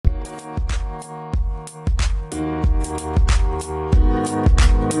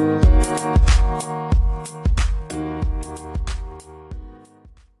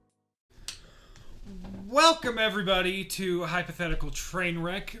Welcome, everybody, to Hypothetical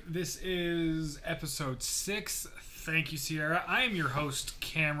Trainwreck. This is episode 6. Thank you, Sierra. I am your host,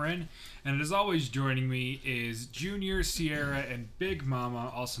 Cameron, and as always, joining me is Junior, Sierra, and Big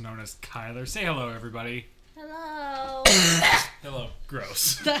Mama, also known as Kyler. Say hello, everybody. Hello. Hello.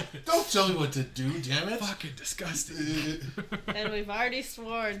 Gross. Don't tell me what to do, damn it. Fucking disgusting. And we've already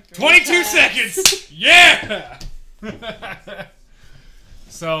sworn 22 seconds! Yeah!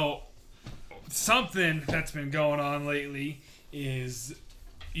 So, something that's been going on lately is,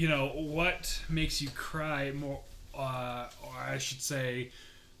 what makes you cry more, or I should say,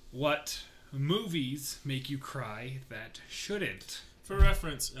 what movies make you cry that shouldn't. For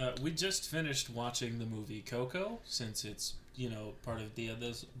reference, we just finished watching the movie Coco, since it's, part of Dia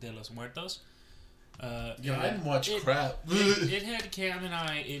de los Muertos. I didn't watch crap. It had Cam and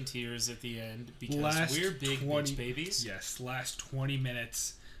I in tears at the end because we're big bitch babies. Yes, last 20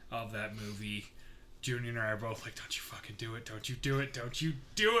 minutes of that movie, Junior and I are both like, don't you fucking do it, don't you do it, don't you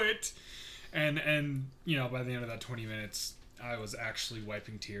do it. And by the end of that 20 minutes, I was actually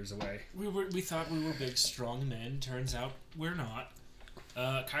wiping tears away. We thought we were big, strong men. Turns out we're not.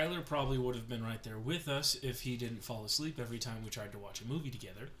 Kyler probably would have been right there with us if he didn't fall asleep every time we tried to watch a movie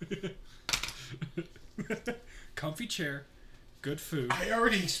together. Comfy chair, good food. I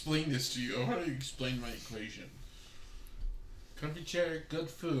already explained this to you. I already explained my equation. Comfy chair, good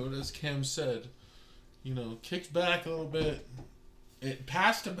food, as Cam said. Kicks back a little bit. It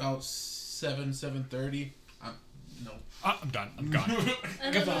passed about 7:30. I'm done. I'm gone.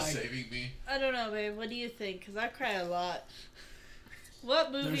 Goodbye. Saving me. I don't know, babe. What do you think? Because I cry a lot.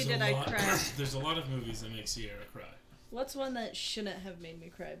 What movie did I cry? There's a lot of movies that make Sierra cry. What's one that shouldn't have made me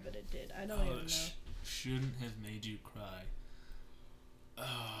cry, but it did? I don't even know. Shouldn't have made you cry.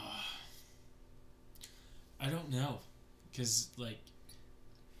 I don't know. Because,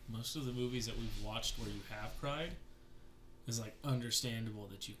 most of the movies that we've watched where you have cried is, understandable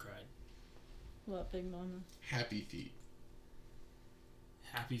that you cried. What, Big Mama? Happy Feet.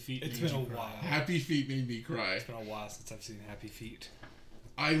 Happy Feet It's made been you a cry. while. Happy Feet made me cry. It's been a while since I've seen Happy Feet.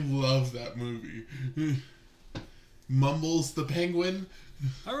 I love that movie. Mumbles the Penguin.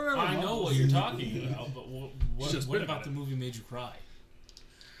 I know what you're talking about, but what about the movie made you cry?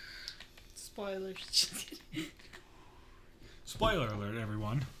 Spoilers. Spoiler alert,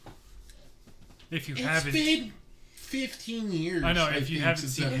 everyone. If you It's haven't... been 15 years. I know, if you haven't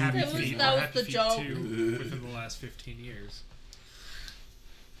since seen that Happy movie Feet or that was Happy the Feet joke. 2 within the last 15 years.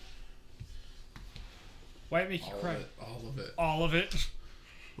 Why it make you cry? All of it. All of it?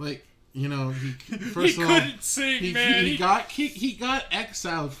 First He of all, couldn't sing, man. he got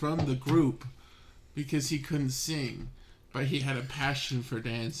exiled from the group because he couldn't sing, but he had a passion for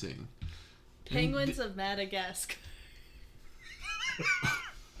dancing. Penguins of Madagascar.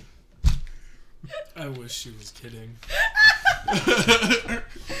 I wish she was kidding.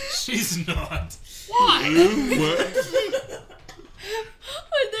 She's not. What? When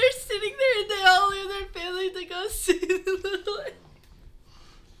they're sitting there and they all leave their family to go see the little...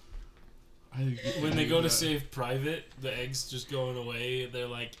 When they go to save Private, the egg's just going away. They're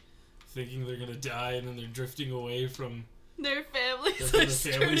thinking they're gonna die, and then they're drifting away from Their families from are the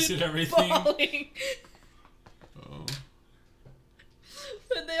families and started everything. falling. Oh.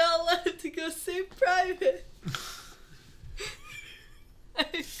 But they all left to go save Private. I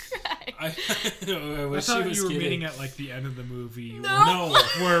cried. I I wish thought she was you were kidding. meaning at the end of the movie No.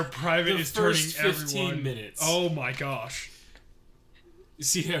 where Private The is turning first 15 everyone... minutes. Oh my gosh.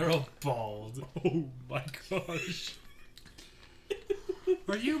 Sierra bawled. Oh my gosh.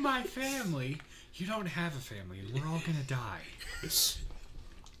 Are you my family? You don't have a family, and we're all gonna die.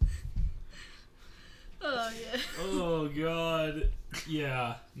 Oh, yeah. Oh god.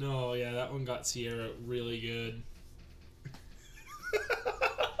 Yeah. No, yeah, that one got Sierra really good.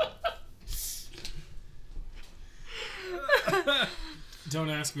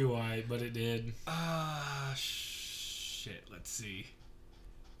 Don't ask me why, but it did. Shit, let's see.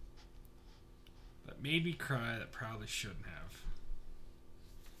 That made me cry, that probably shouldn't have.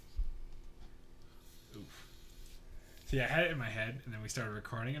 Oof. See, I had it in my head, and then we started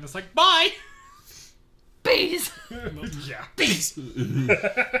recording, and it's like, bye! Bees! Yeah. Beast!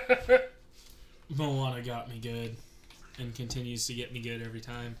 Moana got me good, and continues to get me good every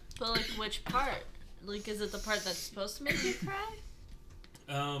time. But, which part? Is it the part that's supposed to make you cry?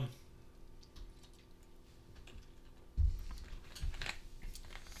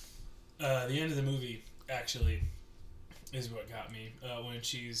 The end of the movie, actually, is what got me. When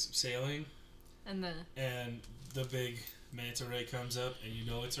she's sailing, And the big manta ray comes up, and you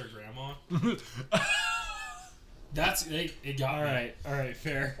know it's her grandma. That's it got me. All right,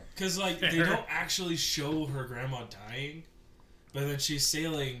 fair. Because like they Fair. don't actually show her grandma dying, but then she's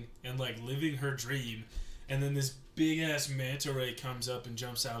sailing and like living her dream, and then this big ass manta ray comes up and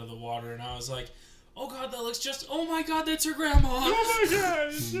jumps out of the water, and I was like, oh god, that looks just. Oh my god, that's her grandma. Oh my god,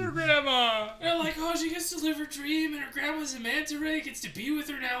 it's your grandma. And like, oh, she gets to live her dream, and her grandma's a manta ray, gets to be with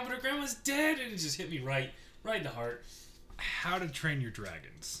her now, but her grandma's dead, and it just hit me right in the heart. How to Train Your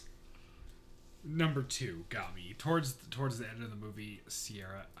Dragons. Number 2 got me towards the end of the movie.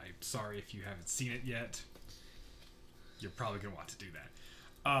 Sierra, I'm sorry if you haven't seen it yet. You're probably gonna want to do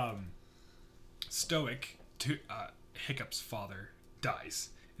that. Stoic, Hiccup's father, dies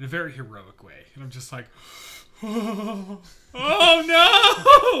in a very heroic way, and I'm just like, oh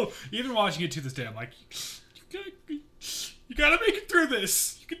no! Even watching it to this day, I'm like, you gotta make it through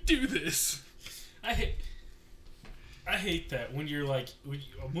this. You can do this. I hate that when you're like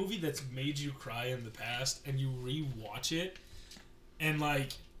a movie that's made you cry in the past and you rewatch it and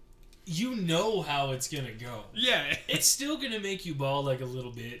like you know how it's gonna go. Yeah, It's still gonna make you bawl like a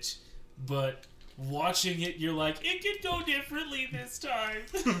little bitch, but watching it you're like, it could go differently this time.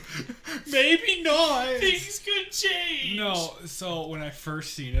 maybe not. Things could change. No, so when I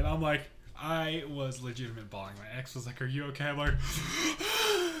first seen it, I'm like, I was legitimate bawling. My ex was like, "Are you okay?" I'm like,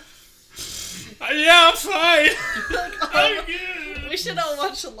 "Yeah, I'm fine." I'm good. We should all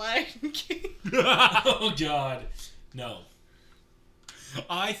watch The Lion King. Oh god. No.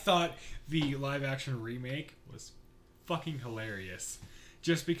 I thought the live action remake was fucking hilarious,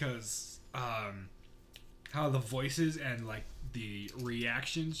 just because how the voices and like the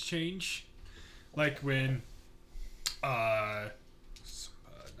reactions change, like when not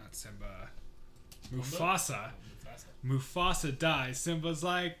Simba, Mufasa dies. Simba's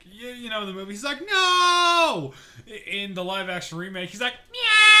like, you know the movie. He's like, no. In the live action remake, he's like,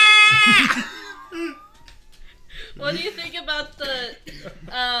 meow. What do you think about the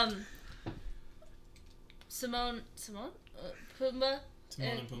Pumbaa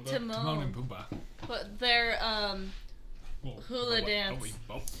Timon and Pumbaa? Timon and Pumbaa. But their hula dance.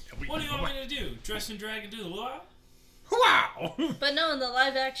 What do you want me to do? Dress and drag and do the luau? Wow. But no, in the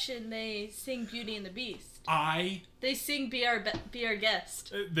live action they sing Beauty and the Beast. They sing Be Our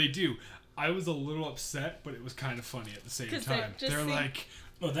Guest. They do. I was a little upset, but it was kind of funny at the same 'Cause time. they're They're sing- like,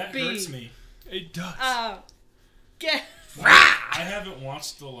 Oh, that Be- hurts me. it does. Guest. I haven't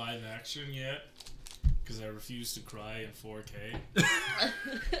watched the live action yet because I refuse to cry in 4K.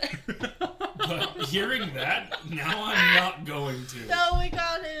 But hearing that, now I'm not going to. No, we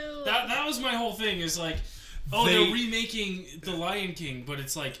got to. That was my whole thing. Is like, oh, they're remaking The Lion King, but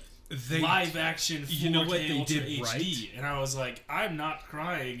it's like live action 4K you know what they Ultra did HD, right? and I was like, I'm not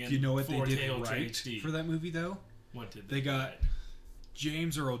crying in You know what 4K they did Ultra right HD. for that movie, though? What did They got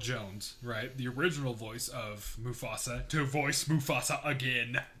James Earl Jones, right? The original voice of Mufasa, to voice Mufasa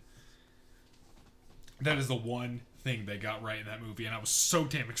again. That is the one thing they got right in that movie, and I was so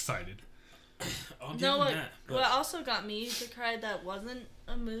damn excited. I'll give No, them what, that. But what also got me to cry that wasn't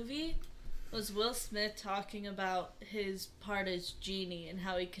a movie was Will Smith talking about his part as Genie and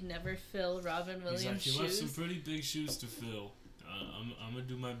how he could never fill Robin he's Williams' like, you left some shoes. pretty big shoes to fill. I'm gonna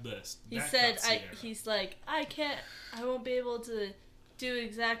do my best. He That said, got Sierra. he's like, I won't be able to do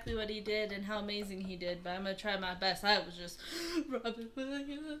exactly what he did and how amazing he did, but I'm gonna try my best. I was just, Robin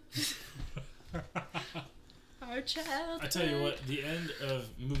Williams. Our child. I tell you what, the end of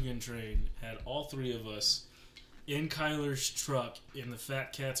Mugen Train had all three of us in Kyler's truck in the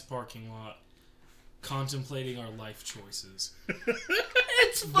Fat Cats parking lot contemplating our life choices.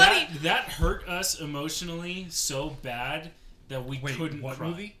 It's funny. That hurt us emotionally so bad that we Wait, couldn't what cry.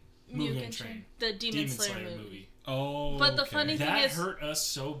 movie? Mugen Train. The Demon Slayer movie. Oh, But the okay. funny thing That is, hurt us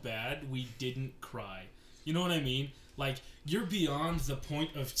so bad we didn't cry. You know what I mean? Like, you're beyond the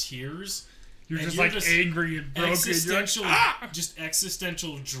point of tears. You're and just you're like just angry and broken. Existential, You're like, ah! just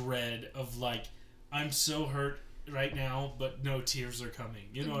existential dread of like, I'm so hurt right now, but no tears are coming.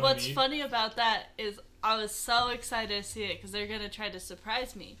 You know what what's I mean? funny about that is I was so excited to see it because they're gonna try to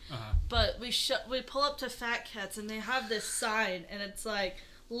surprise me. Uh-huh. But we pull up to Fat Cats and they have this sign and it's like,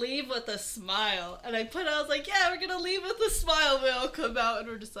 leave with a smile. And I was like, yeah, we're gonna leave with a smile. We all come out and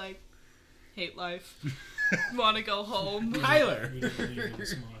we're just like, hate life. Want to go home. Tyler. We didn't leave with a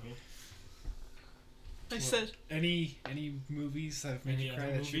smile. I said, Any movies that have made Any you cry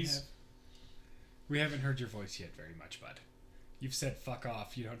other that you movies? have? We haven't heard your voice yet very much, bud. You've said fuck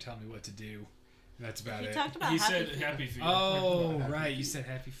off. You don't tell me what to do. And that's about he it. talked about He Happy said Feet. Happy Feet. Oh, Happy right. You Feet. said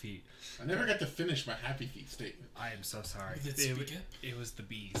happy feet. I never got to finish my Happy Feet statement. I am so sorry. Did it speak up? It was the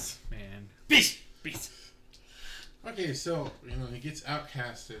bees, man. Beast! Bees. Okay, so, he gets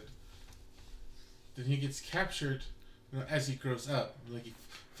outcasted. then he gets captured, as he grows up. Like, he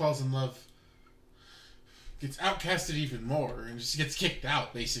falls in love, gets outcasted even more, and just gets kicked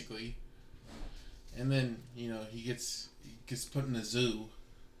out, basically. And then, he gets put in a zoo.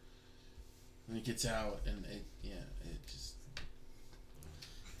 And he gets out, and it just...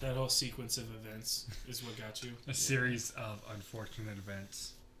 That whole sequence of events is what got you. A series of unfortunate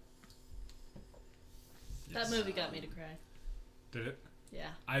events. That movie got me to cry. Did it? Yeah.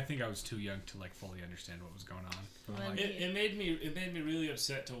 I think I was too young to fully understand what was going on. When Like, It made me really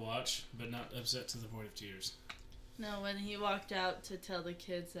upset to watch, but not upset to the point of tears. No, when he walked out to tell the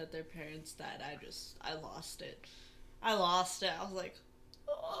kids that their parents died, I lost it. I lost it. I was like,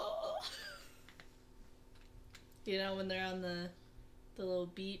 oh. When they're on the little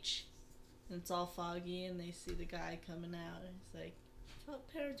beach, and it's all foggy, and they see the guy coming out, and he's like,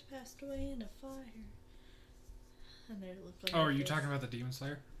 parents passed away in a fire. And they're looking. are you talking about the Demon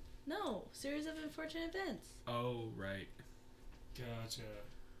Slayer? No, series of unfortunate events. Oh, right. Gotcha.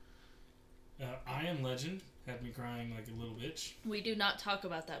 I Am Legend had me crying like a little bitch. We do not talk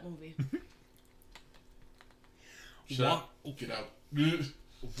about that movie. Shut up. Get out.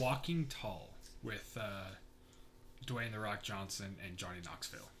 Walking Tall with Dwayne "The Rock" Johnson and Johnny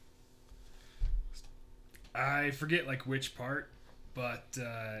Knoxville. I forget which part, but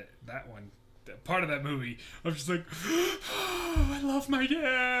that one, part of that movie, I'm just like, oh, I love my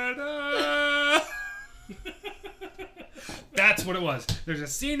dad. That's what it was. There's a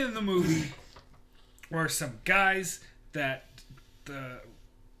scene in the movie where some guys that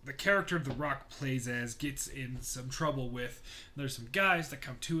the character of The Rock plays as gets in some trouble with. There's some guys that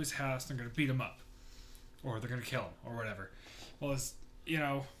come to his house and they're going to beat him up. Or they're going to kill him, or whatever. Well,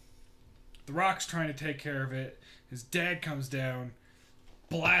 The Rock's trying to take care of it. His dad comes down,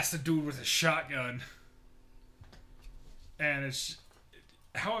 blasts a dude with a shotgun. And it's...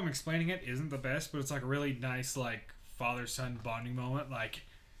 How I'm explaining it isn't the best, but it's a really nice, father-son bonding moment.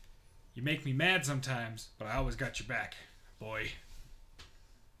 You make me mad sometimes, but I always got your back, boy.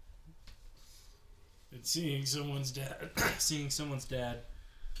 And seeing someone's dad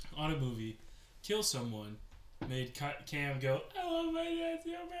on a movie kill someone made Cam go, I love my dad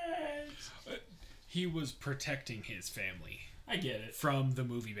so much. He was protecting his family I get it. from the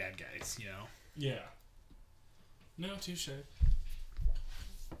movie bad guys, Yeah. No, touche.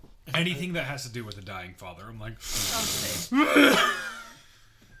 Anything that has to do with a dying father, I'm like... Okay.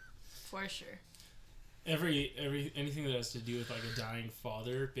 For sure. Anything that has to do with a dying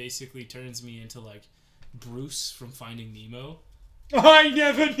father basically turns me into Bruce from Finding Nemo. I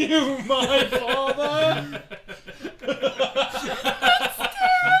never knew my father!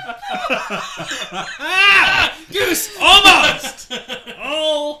 Goose! Almost!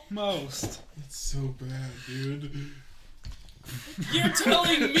 Almost. It's so bad, dude. You're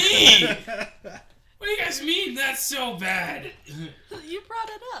telling me! What do you guys mean that's so bad? You brought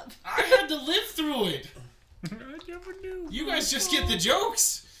it up. I had to live through it. I never knew. You guys just get the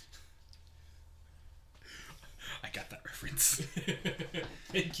jokes. I got that reference.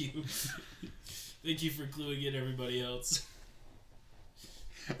 Thank you. Thank you for cluing in everybody else.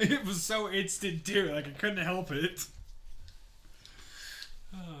 It was so instant too, I couldn't help it.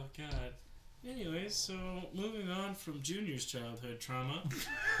 Oh, God. Anyways, so moving on from Junior's childhood trauma,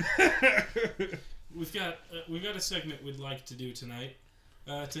 we've got a segment we'd like to do tonight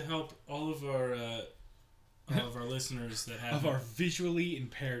to help all of our listeners that have Of our visually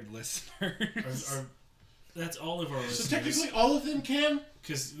impaired listeners. That's all of our listeners. So technically all of them, Cam?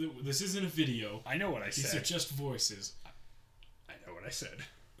 Because this isn't a video. I know what I These said. are just voices. I know what I said.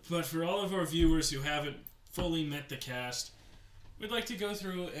 But for all of our viewers who haven't fully met the cast, we'd like to go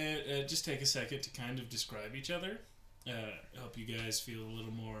through and just take a second to kind of describe each other, help you guys feel a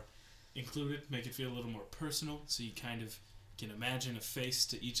little more included, make it feel a little more personal, so you kind of can imagine a face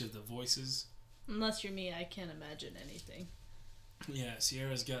to each of the voices. Unless you're me, I can't imagine anything. Yeah,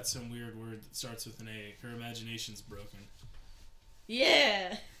 Sierra's got some weird word that starts with an A. Her imagination's broken.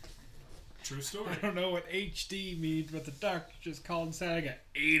 Yeah. True story. I don't know what HD means, but the doctor just called and said I got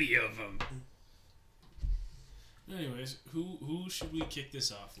 80 of them. Anyways, who should we kick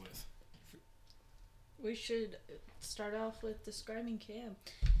this off with? We should start off with describing Cam.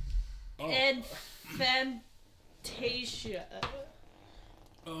 Oh. And Fantasia.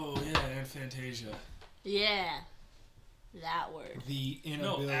 Oh, yeah, and Fantasia. Yeah. That word. The No,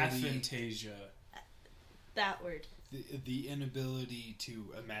 inability, aphantasia. That word. the inability to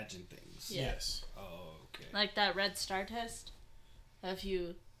imagine things. Yeah. Yes. Oh, okay. Like that red star test. If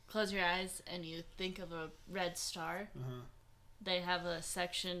you close your eyes and you think of a red star, Uh-huh. they have a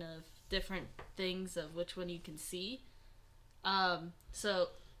section of different things of which one you can see. So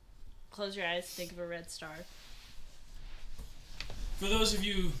close your eyes, think of a red star. For those of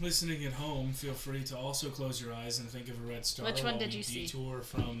you listening at home, feel free to also close your eyes and think of a red star. Which one while did we you see? Detour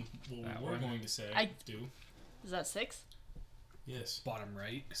from what That we were one. going to say. Do. Is that 6? Yes. Bottom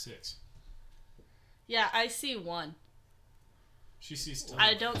right. 6. Yeah, I see 1. She sees 2.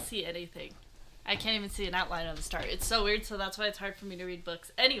 I don't see anything. I can't even see an outline of the star. It's so weird, so that's why it's hard for me to read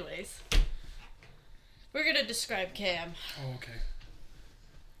books. Anyways, we're gonna describe Cam. Oh, okay.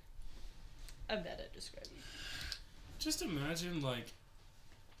 I'm bad at describing. Just imagine, like,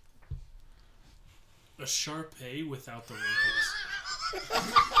 a Shar-Pei without the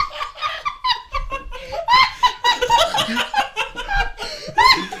wrinkles.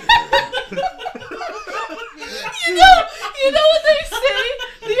 You know what they say?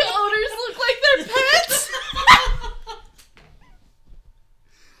 The owners look like their pets.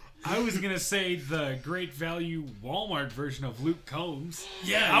 I was gonna say the Great Value Walmart version of Luke Combs.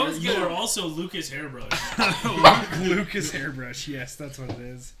 Yeah, I was you gonna- are also Lucas Hairbrush. Lucas Hairbrush. Yes, that's what it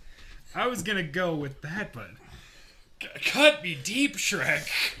is. I was gonna go with that, but cut me deep, Shrek.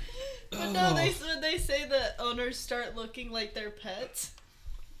 But no, when they say the owners start looking like their pets.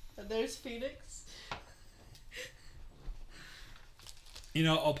 And there's Phoenix. You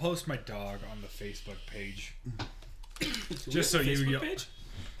know, I'll post my dog on the Facebook page. We Just have so a you Facebook know. page?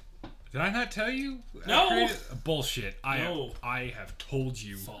 Did I not tell you? No. Bullshit. No. I have told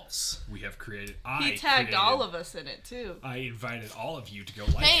you. False. We have created. He tagged all of us in it too. I invited all of you to go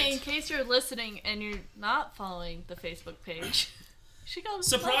like Hey, in it. case you're listening and you're not following the Facebook page, you should go.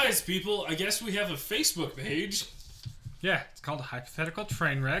 Surprise, people! I guess we have a Facebook page. Yeah, it's called a Hypothetical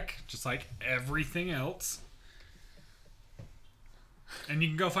Train Wreck, just like everything else. And you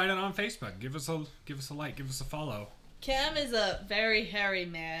can go find it on Facebook. Give us a like, give us a follow. Cam is a very hairy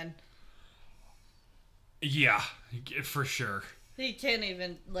man. Yeah, for sure. He can't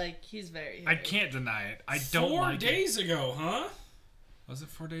even he's very. I hairy. can't deny it. I don't 4 like days ago, huh? it. Was it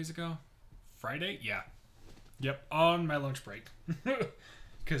 4 days ago? Friday? Yeah. Yep, on my lunch break.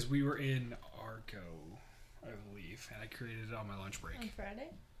 Because we were in Arco, I believe, and I created it on my lunch break. On Friday?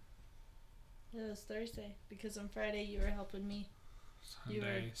 It was Thursday because on Friday you were helping me You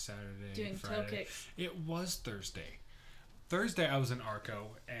Sunday, were Saturday, doing toe Friday. kicks. It was Thursday. Thursday I was in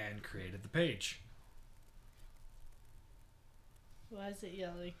Arco and created the page. Why is it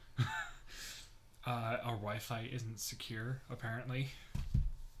yelling? Our Wi-Fi isn't secure, apparently.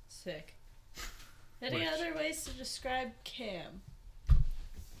 Sick. Any Which- other ways to describe Cam?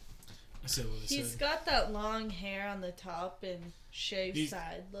 I said what I He's said. got that long hair on the top and shaved He's-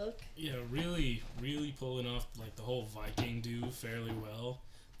 side look. Yeah, really, really pulling off like the whole Viking do fairly well.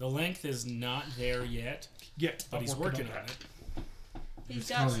 The length is not there yet, Yet, but he's working on it. He's It's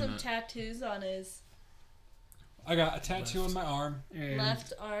got probably some not. tattoos on his I got a tattoo Left. on my arm and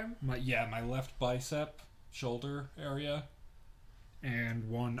left arm. my left bicep, shoulder area, and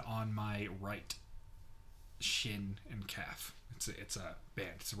one on my right shin and calf. It's a band.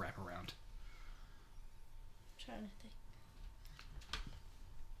 It's a wraparound. Trying to think.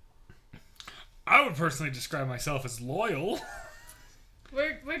 I would personally describe myself as loyal.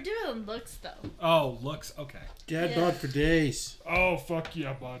 We're doing looks though. Oh, looks okay. Dad Yeah. bod for days. Oh, fuck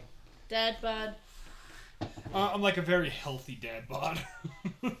yeah, bud. Dad bod. I'm like a very healthy dad bod.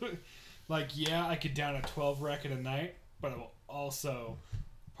 Like, yeah, I could down a 12 rack in a night, but I will also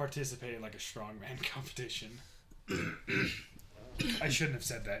participate in like a strongman competition. I shouldn't have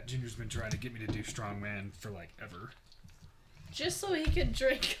said that. Junior's been trying to get me to do strongman for like ever. Just so he could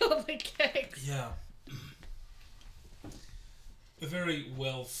drink all the kegs. Yeah. A very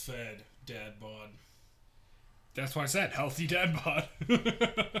well-fed dad bod. That's why I said healthy dad bod.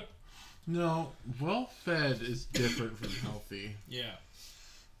 No, well fed is different from healthy. Yeah.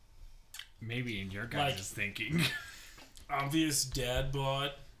 Maybe in your guys' Like- thinking. Obvious dad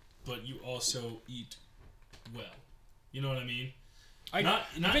bod, but you also eat well. You know what I mean? I've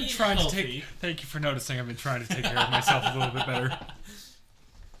Not been eat trying to healthy. take. Thank you for noticing. I've been trying to take care of myself a little bit better.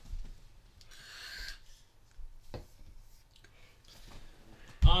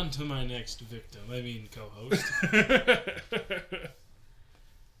 On to my next victim. I mean co-host.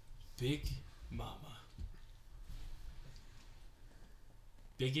 Big Mama.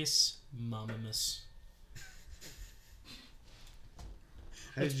 Biggest Mamamus.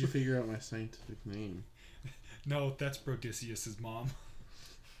 How did you figure out my scientific name? No, that's Brodicius' mom.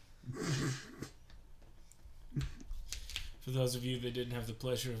 For those of you that didn't have the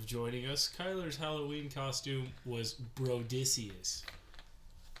pleasure of joining us, Kyler's Halloween costume was Brodicius.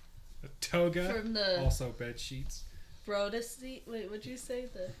 A toga. From the Also bed sheets. Brodus. Wait, what'd you say?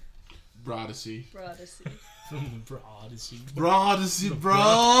 The Brodacy. Brodacy. From the Odyssey. Brodacy,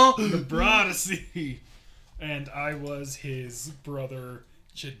 bro. The Brodacy. And I was his brother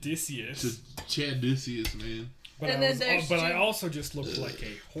Chadicius. Chadicius, man. But, And then there's but I Jun- also just looked like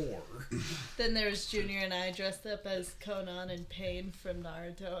a whore. Then there's Junior and I dressed up as Conan and Pain from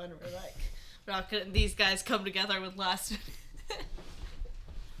Naruto, and we're like, we're not gonna. These guys come together with last minute.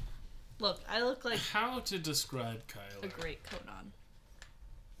 Look, I look like How to describe a Kyler? great Conan.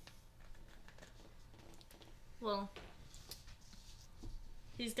 Well,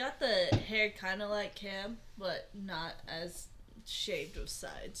 he's got the hair kind of like Cam, but not as shaved with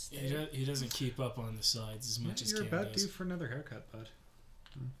sides. He doesn't keep up on the sides as much as You're Cam about does. due for another haircut, bud.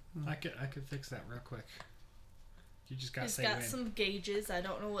 I could fix that real quick. You just gotta He's say got when. some gauges. I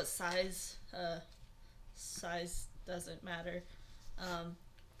don't know what size. Size doesn't matter.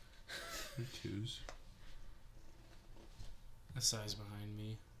 Twos. A size behind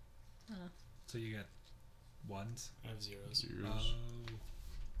me. So you got ones. I have zeros. Zeros.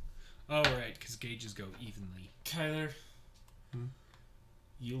 Oh, right, because gauges go evenly. Kyler, Hmm?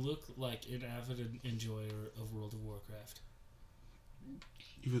 you look like an avid enjoyer of World of Warcraft.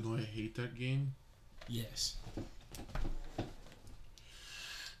 Even though I hate that game. Yes.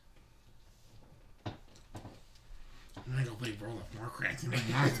 I'm gonna go play World of Warcraft in my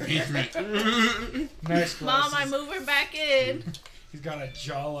mom's basement. Nice Mom, I'm moving back in. He's got a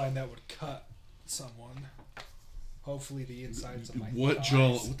jawline that would cut someone. Hopefully the insides of my What thighs.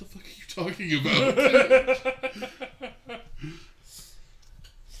 jaw? What the fuck are you talking about?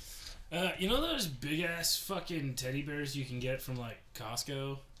 You know those big ass fucking teddy bears you can get from like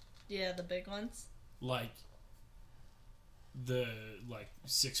Costco? Yeah, the big ones. Like the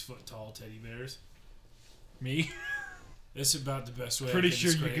 6 foot tall teddy bears. Me? That's about the best way Pretty I can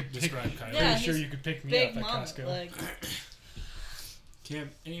sure you describe, could pick- describe Kyler. Yeah, Pretty sure he's you could pick me Big up at mom, Costco. like Cam,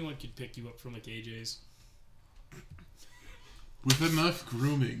 anyone could pick you up from like AJ's. With enough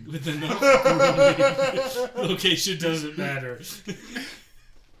grooming. With enough grooming. Location doesn't matter.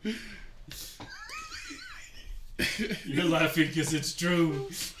 You're laughing because it's true.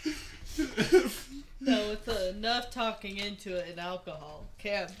 no, with enough talking into it and alcohol.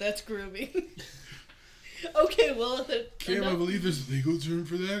 Cam, that's grooming. Okay, well, Cam, I believe there's a legal term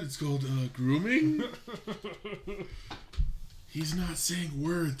for that. It's called grooming. He's not saying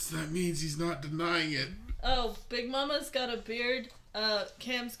words. That means he's not denying it. Oh, Big Mama's got a beard.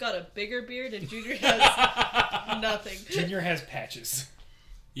 Cam's got a bigger beard, and Junior has nothing. Junior has patches.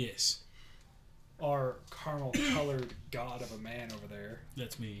 Yes, Our caramel colored god of a man over there.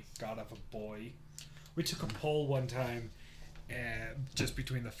 that's me. God of a boy. We took a poll one time, and just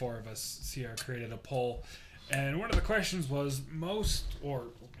between the four of us, Sierra created a poll, and one of the questions was most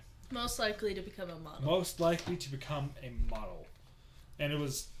Likely to become a model. most likely to become a model, and it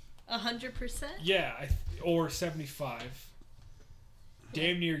was 100%. or 75.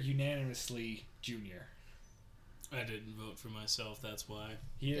 Damn near unanimously, Junior. I didn't vote for myself, that's why.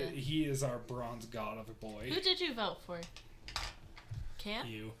 He is our bronze god of a boy. Who did you vote for? Cam?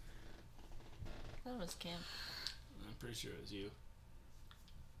 You. That was Cam. I'm pretty sure it was you.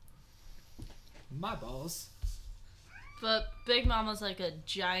 My balls. But Big Mama's like a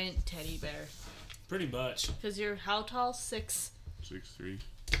giant teddy bear. Pretty much. Because you're how tall? 6. 6'3".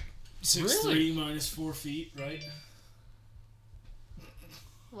 6'3" Really? minus 4 feet, right?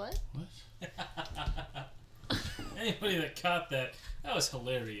 What? What? Anybody that caught that, that was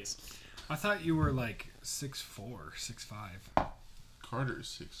hilarious. I thought you were like 6'4", 6'5".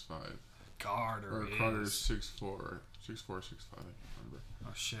 Carter's 6'5". Carter Or is. Carter's 6'4". 6'4", 6'5", I can't remember.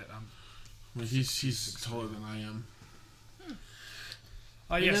 Oh shit! Well, he's taller than I am.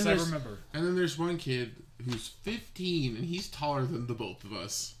 Oh And yes, then I there's- remember. And then there's one kid who's 15, and he's taller than the both of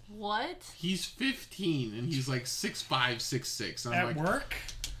us. What? He's 15, and he's like 6'5", 6'6". I'm At like, work?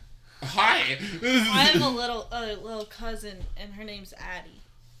 hi! I have a little cousin, and her name's Addie.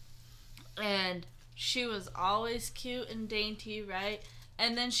 And she was always cute and dainty, right?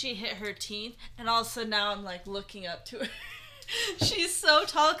 And then she hit her teens, and all of a sudden now I'm like looking up to her. She's so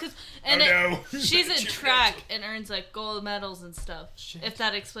tall, she's in track and earns like gold medals and stuff. Shit. If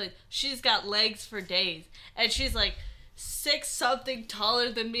that explains. She's got legs for days, and she's like 6 something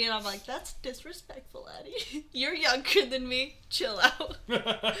taller than me, and I'm like, that's disrespectful, Addie. You're younger than me. Chill out.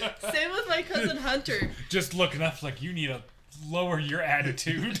 Same with my cousin Hunter. Just looking up like you need to lower your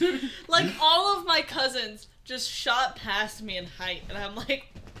attitude. Like all of my cousins just shot past me in height, and I'm like,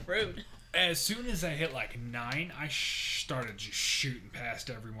 rude. As soon as I hit like 9, I started just shooting past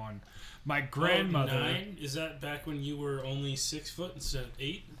everyone. My grandmother. 9? Is that back when you were only 6 foot instead of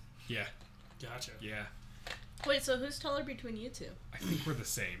 8? Yeah, Gotcha. yeah. Wait, so who's taller between you two? I think we're the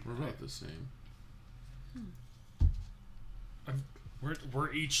same. We're about the same.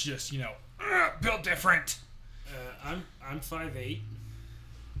 We're each just, built different. I'm 5'8".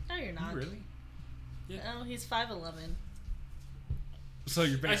 No, you're not. Really? No, he's 5'11". So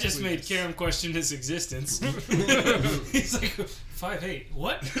you're I basically just made Karam question his existence. He's like 5'8".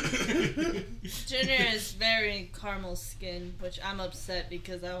 What? Junior is very caramel skin, which I'm upset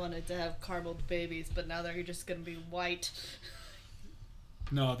because I wanted to have caramel babies, but now they're just gonna be white.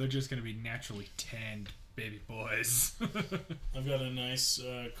 No, they're just gonna be naturally tanned baby boys. I've got a nice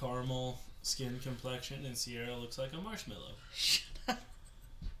caramel skin complexion, and Sierra looks like a marshmallow.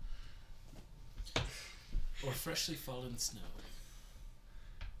 Or freshly fallen snow.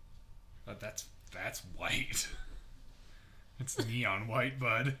 But that's white. It's neon white,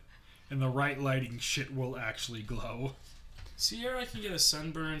 bud. And the right lighting, shit will actually glow. Sierra can get a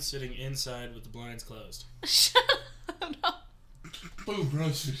sunburn sitting inside with the blinds closed. Shut up. No. Boom,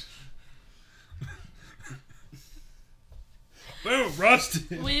 roasted. Boom,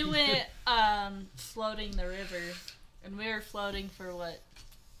 rusted. We went floating the river, and we were floating for what,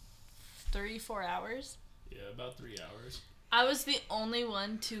 3-4 hours? Yeah, about 3 hours. I was the only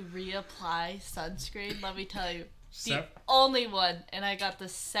one to reapply sunscreen, let me tell you. The Sep- only one, and I got the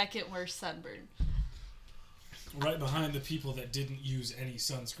second worst sunburn. Right behind the people that didn't use any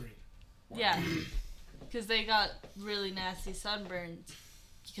sunscreen. Yeah, because they got really nasty sunburns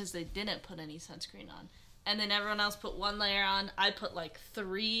because they didn't put any sunscreen on. And then everyone else put 1 layer on. I put like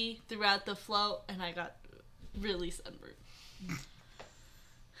 3 throughout the float, and I got really sunburned.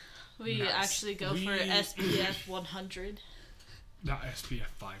 We Nice. actually go for SPF 100. Not SPF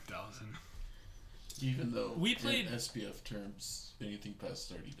 5000. Even though We played- in SPF terms, anything past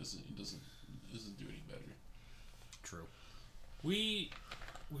 30 doesn't do any better. True. We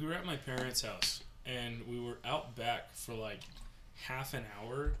were at my parents' house, and we were out back for like half an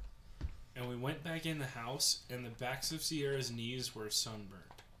hour, and we went back in the house, and the backs of Sierra's knees were sunburned.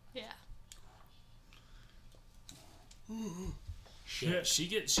 Yeah. Yeah, she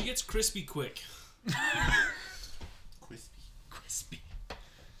gets crispy quick. Crispy.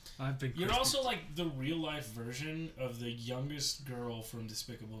 I've been You're crispy. also like the real life version of the youngest girl from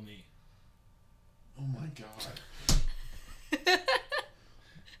Despicable Me. Oh my god.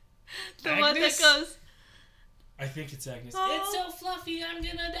 The one that Agnes? goes, I think it's Agnes. Oh. It's so fluffy, I'm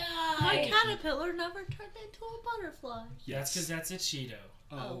gonna my die. caterpillar never turned into a butterfly. That's because that's a Cheeto.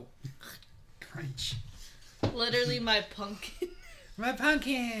 Oh. Crunch. Literally my pumpkin. My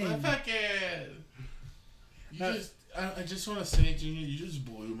pumpkin! My fucking. I just want to say, Junior, you just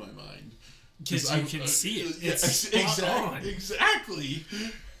blew my mind. Because you can see it. It's spot on. Exactly.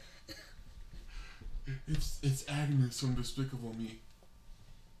 It's Agnes from Despicable Me.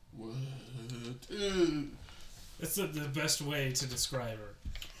 What? That's the best way to describe her.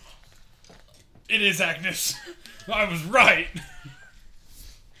 It is Agnes. I was right.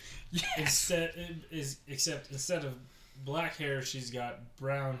 Yes. Except instead of black hair, she's got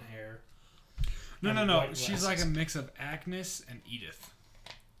brown hair. No. white She's glasses. like a mix of Agnes and Edith.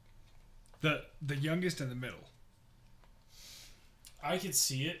 The youngest in the middle. I could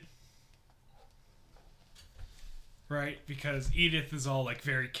see it. Right? Because Edith is all like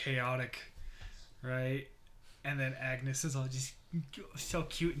very chaotic. Right? And then Agnes is all just so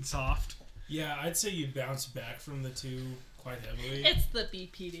cute and soft. Yeah, I'd say you bounce back from the two quite heavily. It's the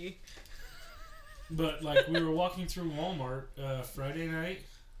BPD. But like we were walking through Walmart Friday night.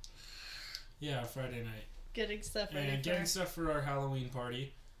 Yeah, Friday night. Getting stuff ready And for getting stuff for our Halloween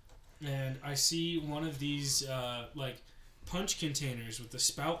party. And I see one of these like punch containers with the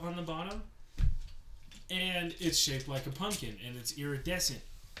spout on the bottom. And it's shaped like a pumpkin and it's iridescent.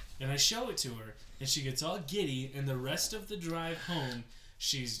 And I show it to her and she gets all giddy, and the rest of the drive home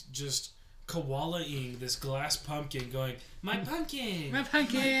she's just koala-ing this glass pumpkin going, "My pumpkin! My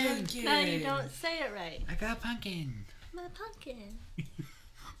pumpkin! My pumpkin!" No, you don't say it right. I got a pumpkin. My pumpkin.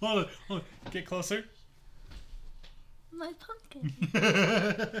 Hold on. Get closer. My pumpkin.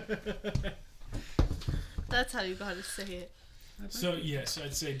 That's how you gotta say it. So yes,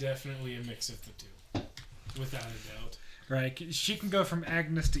 I'd say definitely a mix of the two. Without a doubt. Right. She can go from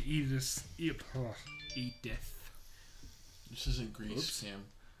Agnes to Edith. Edith. This isn't Grease, Oops. Sam.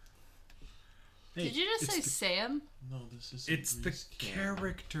 Hey, Did you just it's say the- Sam? No, this is. It's the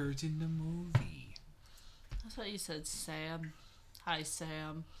characters in the movie. That's what you said, Sam. Hi,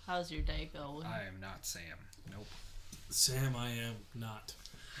 Sam. How's your day going? I am not Sam. Nope. Sam, I am not.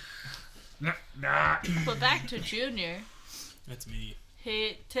 Nah. But back to Junior. That's me.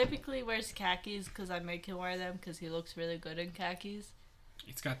 He typically wears khakis because I make him wear them because he looks really good in khakis.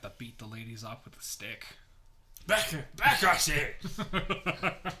 It's got the beat the ladies up with a stick. Back, I say.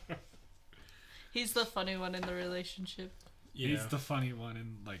 He's the funny one in the relationship. Yeah. He's the funny one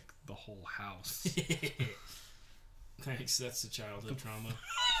in like the whole house. Thanks. That's the childhood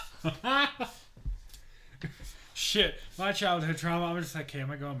trauma. Shit, my childhood trauma. I'm just like, okay, I'm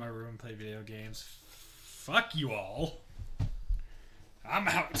gonna go in my room and play video games. Fuck you all. I'm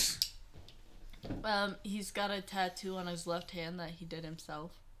out. He's got a tattoo on his left hand that he did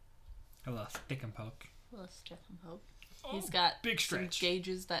himself. Hello, stick and poke. Let's check him out. He's got big some stretch.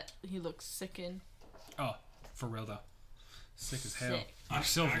 gauges that he looks sick in. Oh, for real though. Sick as hell. Sick. I'm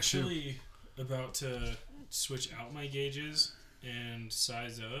Silver actually about to switch out my gauges and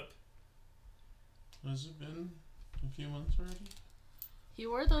size up. Has it been a few months already? He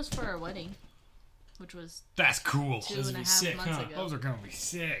wore those for our wedding, which was That's cool. 2.5 sick, months huh? ago. Those are gonna be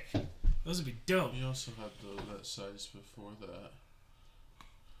sick. Those would be dope. We also had that size before that.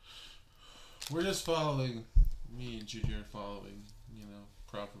 We're just following, me and Junior are following,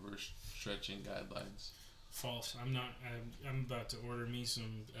 proper stretching guidelines. False. I'm not. I'm about to order me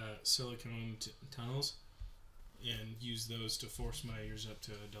some silicone tunnels and use those to force my ears up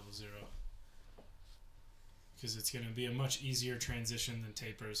to a 00. Because it's going to be a much easier transition than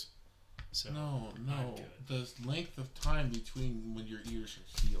tapers. So No. I'm good. The length of time between when your ears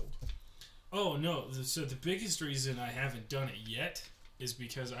are healed. Oh no! So the biggest reason I haven't done it yet is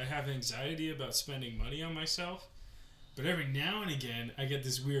because I have anxiety about spending money on myself. But every now and again, I get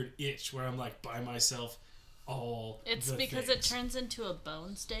this weird itch where I'm like by myself all It's the because things. it turns into a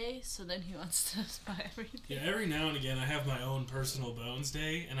Bones Day, so then he wants to buy everything. Yeah, every now and again, I have my own personal Bones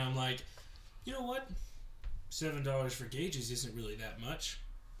Day, and I'm like, you know what? $7 for gauges isn't really that much.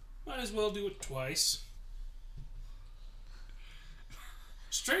 Might as well do it twice.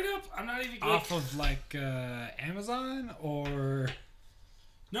 Straight up, I'm not even like, Off of like Amazon or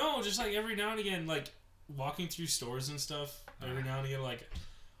no, just like every now and again, like walking through stores and stuff. Every now and again, like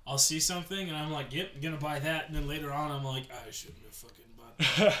I'll see something and I'm like, yep, I'm gonna buy that, and then later on, I'm like, I shouldn't have fucking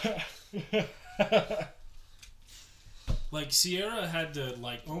bought that. Like Sierra had to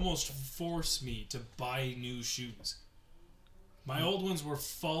like almost force me to buy new shoes. My old ones were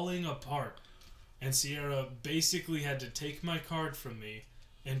falling apart, and Sierra basically had to take my card from me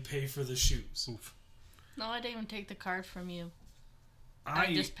and pay for the shoes. Oof. No, I didn't even take the card from you.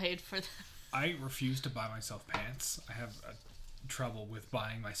 I just paid for them. I refuse to buy myself pants. I have trouble with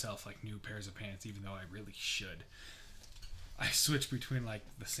buying myself like new pairs of pants, even though I really should. I switch between like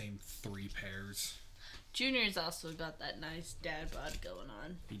the same 3 pairs. Junior's also got that nice dad bod going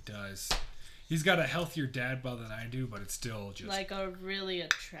on. He does. He's got a healthier dad bod than I do, but it's still just Like a really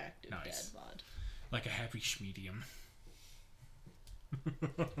attractive Nice. dad bod. like a happy schmedium.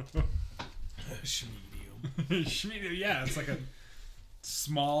 Schmedium. Schmedium, yeah, it's like a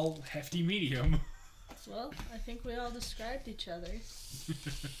small, hefty medium. Well, I think we all described each other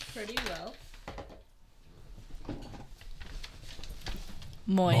pretty well.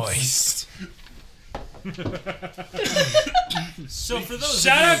 Moist. So for those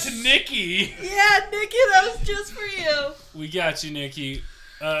Shout out of to you, Nikki! Yeah, Nikki, that was just for you. we got you, Nikki.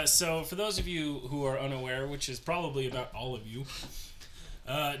 So for those of you who are unaware, which is probably about all of you,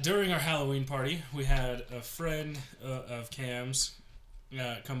 during our Halloween party, we had a friend of Cam's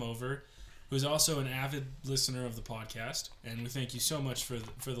come over, who's also an avid listener of the podcast, and we thank you so much for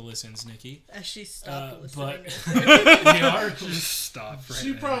the listens, Nikki. As she stopped But listening. we are Just stop right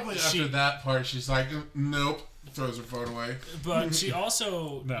She there. probably, after that part, she's like, nope, throws her phone away. But she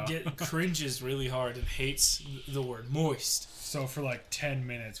also No. cringes really hard and hates the word moist. So for like 10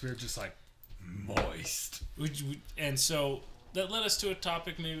 minutes, we were just like, moist. And so that led us to a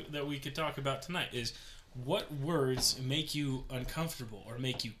topic maybe that we could talk about tonight is what words make you uncomfortable or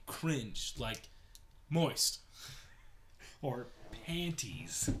make you cringe, like moist. Or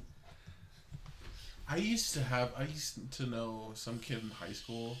panties. I used to know some kid in high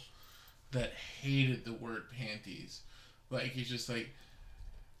school that hated the word panties. Like, he's just like,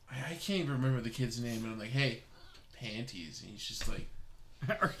 I can't even remember the kid's name, and I'm like, hey, panties. And he's just like,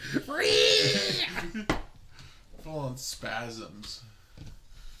 full on spasms.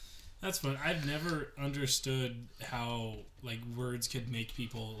 That's fun. I've never understood how like words could make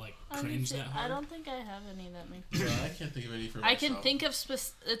people like cringe that hard. I don't think I have any that make me. Yeah, I can't think of any for I myself. can think of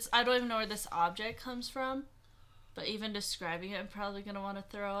I don't even know where this object comes from, but even describing it, I'm probably gonna want to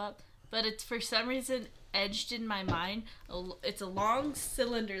throw up. But it's for some reason edged in my mind. It's a long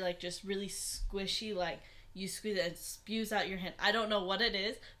cylinder, like just really squishy, like you squeeze it and it spews out your hand. I don't know what it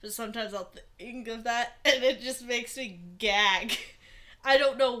is, but sometimes I'll think of that and it just makes me gag. I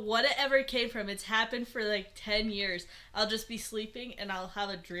don't know what it ever came from. It's happened for like 10 years. I'll just be sleeping and I'll have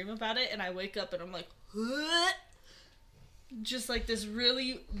a dream about it and I wake up and I'm like, just like this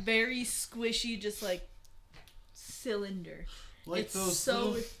really very squishy, just like cylinder. Like It's those so-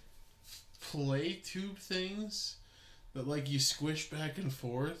 little play tube things that like you squish back and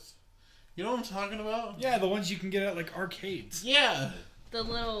forth. You know what I'm talking about? Yeah, the ones you can get at like arcades. Yeah. The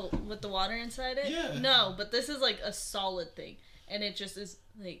little with the water inside it. Yeah. No, but this is like a solid thing, and it just is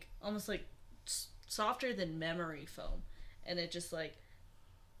like almost like softer than memory foam, and it just like,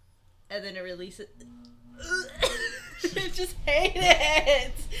 and then it releases. I just hate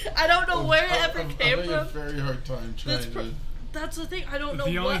it. I don't know where it ever came I'm having a from. very hard time That's trying pro- to. That's the thing. I don't know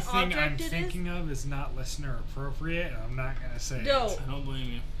The only what thing I'm object it is. thinking of is not listener appropriate, and I'm not gonna say No. it. I don't blame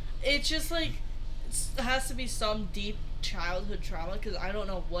you. It's just like it has to be some deep childhood trauma because I don't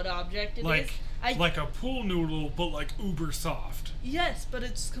know what object it is. Like like a pool noodle, but like uber soft. Yes, but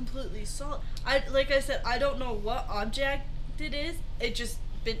it's completely solid. Like I said, I don't know what object it is. It just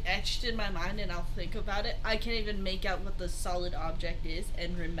been etched in my mind, and I'll think about it. I can't even make out what the solid object is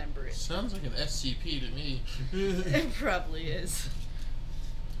and remember it. Sounds like an SCP to me. It probably is.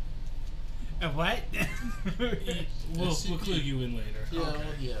 A what? We'll clue you in later. Yeah, Okay.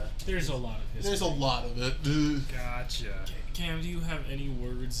 yeah. There's a lot of history. There's a lot of it. Gotcha. Cam, do you have any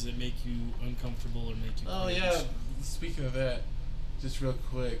words that make you uncomfortable or make you Oh cringe? yeah. Speaking of that, just real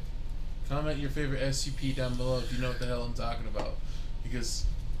quick, comment your favorite SCP down below if you know what the hell I'm talking about. Because,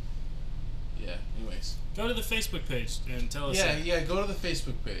 yeah. Anyways. Go to the Facebook page and tell us. Yeah, yeah. Go to the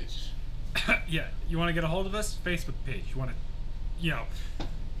Facebook page. Yeah, you want to get a hold of us? Facebook page. You want to, you know,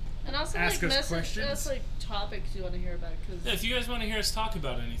 And also Ask like us message questions. us like topics you want to hear about because Yeah, if you guys want to hear us talk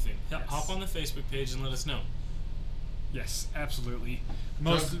about anything, Yes. hop on the Facebook page and let us know. yes, absolutely.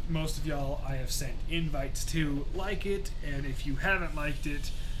 Most of y'all I have sent invites to like it, and if you haven't liked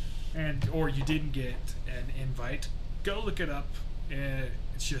it, and or you didn't get an invite, go look it up.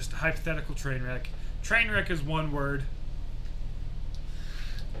 It's just a hypothetical train wreck. Train wreck is one word.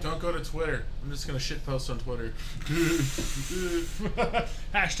 Don't go to Twitter. I'm just gonna shitpost on Twitter.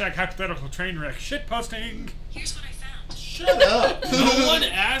 Hashtag hypothetical train wreck. Shit posting. Here's what I found. Shut up. No one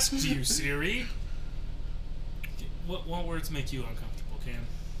asked you, Siri. What words make you uncomfortable,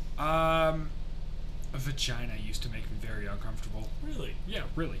 Cam? A vagina used to make me very uncomfortable. Really? Yeah,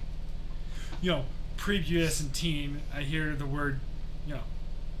 really. You know, prepubescent teen, I hear the word, you know,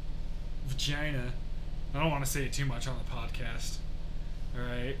 vagina. I don't want to say it too much on the podcast.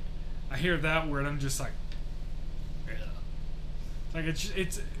 Alright? I hear that word, I'm just like, ugh. Like,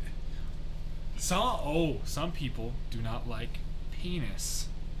 it's some people do not like penis.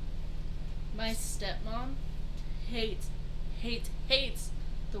 my stepmom hates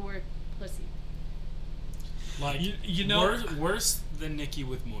the word pussy. Like, You know- worse than Nikki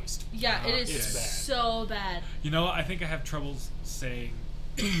with moist. Yeah, it is It's bad. so bad. You know, I think I have trouble saying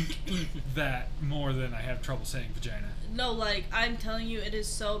that more than I have trouble saying vagina. No, like I'm telling you, it is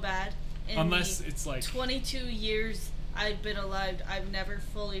so bad. In Unless the it's like 22 years I've been alive, I've never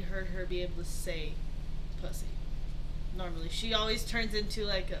fully heard her be able to say pussy. Normally, she always turns into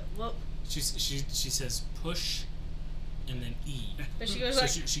like a what? She says push and then E. But she goes So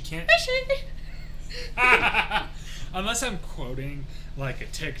like she can't. fishy. unless I'm quoting like a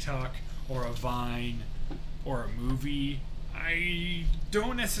TikTok or a Vine or a movie, I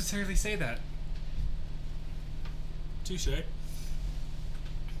don't necessarily say that. Touche.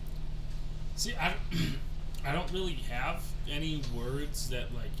 See, I don't really have any words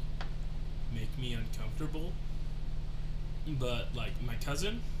that like make me uncomfortable. But like my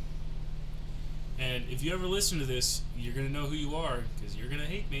cousin, and if you ever listen to this, you're gonna know who you are because you're gonna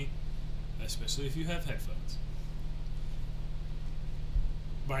hate me, especially if you have headphones.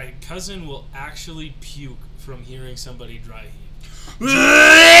 My cousin will actually puke from hearing somebody dry heave.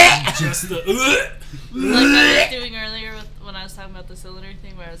 Just the Like I was doing earlier when I was talking about the cylinder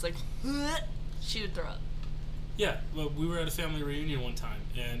thing, where I was like, she would throw up. Yeah, well, we were at a family reunion one time,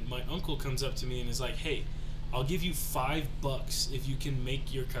 and my uncle comes up to me and is like, "Hey, I'll give you $5 if you can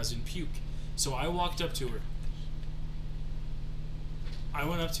make your cousin puke." So I walked up to her. I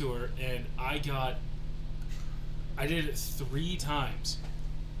went up to her, and I did it 3 times,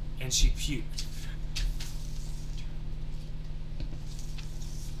 and she puked.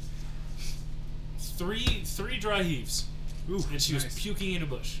 Three dry heaves, Ooh, and she was nice. puking in a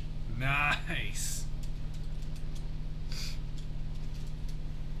bush. Nice.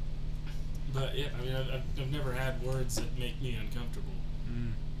 But yeah, I mean, I've never had words that make me uncomfortable.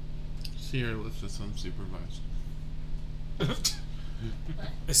 Mm. See her lift us unsupervised.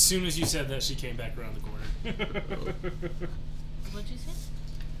 As soon as you said that, she came back around the corner. What'd you say?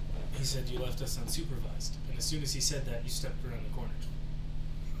 He said you left us unsupervised, and as soon as he said that, you stepped around the corner.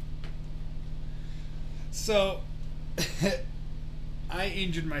 So, I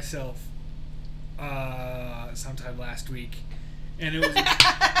injured myself sometime last week, and it was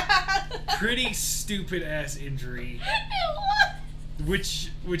a pretty stupid ass injury, which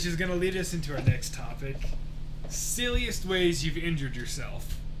is gonna lead us into our next topic: silliest ways you've injured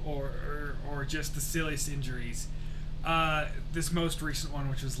yourself, or just the silliest injuries. This most recent one,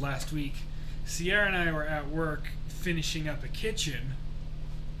 which was last week, Sierra and I were at work finishing up a kitchen,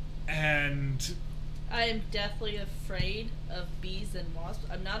 and I am deathly afraid of bees and wasps.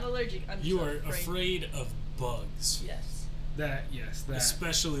 I'm not allergic. I'm You just are afraid of bugs, Yes. that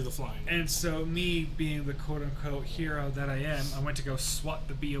especially the flying. And so, me being the quote-unquote hero that I am, I went to go swat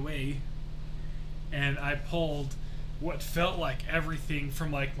the bee away, and I pulled what felt like everything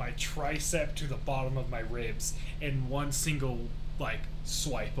from, like, my tricep to the bottom of my ribs in one single, like,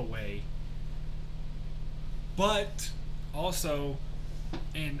 swipe away. But, also,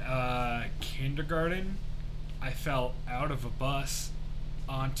 in kindergarten, I fell out of a bus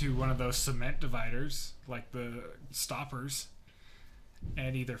onto one of those cement dividers, like the stoppers,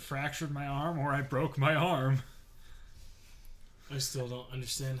 and either fractured my arm or I broke my arm. I still don't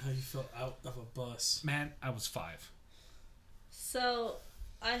understand how you fell out of a bus. Man, I was 5. So,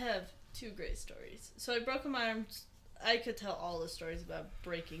 I have 2 great stories. So, I broke my arm. I could tell all the stories about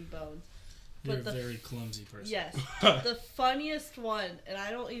breaking bones. You're But a very clumsy person. Yes. The funniest one, and I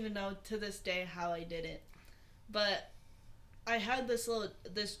don't even know to this day how I did it, but I had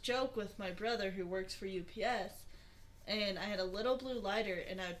this joke with my brother who works for UPS, and I had a little blue lighter,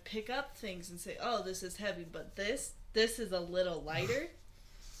 and I would pick up things and say, "Oh, this is heavy, but this is a little lighter."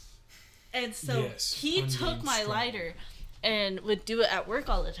 And so Yes, he fun took being my strong. lighter and would do it at work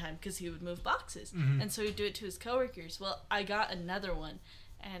all the time because he would move boxes. Mhm. And so he'd do it to his coworkers. Well, I got another one,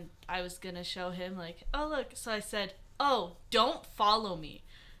 and I was going to show him, like, "Oh, look." So I said, "Oh, don't follow me."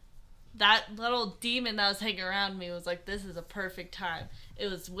 That little demon that was hanging around me was like, "This is a perfect time." It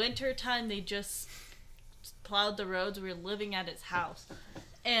was winter time. They just plowed the roads. We were living at his house.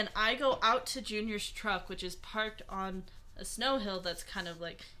 And I go out to Junior's truck, which is parked on a snow hill that's kind of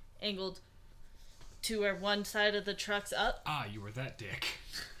like angled to where one side of the truck's up. Ah, you were that dick.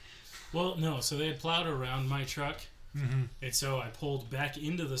 Well, no, so they had plowed around my truck, Mm-hmm. and so I pulled back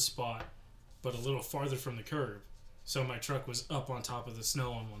into the spot, but a little farther from the curb. So my truck was up on top of the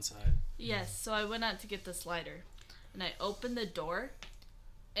snow on one side. Yes, so I went out to get this lighter, and I opened the door,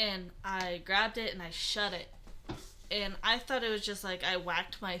 and I grabbed it and I shut it. And I thought it was just like I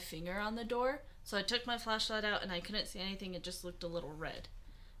whacked my finger on the door, so I took my flashlight out and I couldn't see anything. It just looked a little red.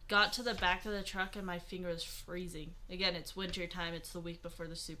 Got to the back of the truck and my finger was freezing. Again, it's winter time. It's the week before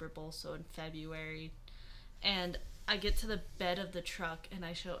the Super Bowl, so in February. And I get to the bed of the truck and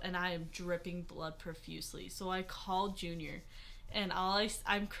I am dripping blood profusely. So I called Junior, and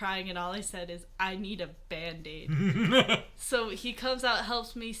I'm crying, and all I said is, "I need a Band-Aid." So he comes out,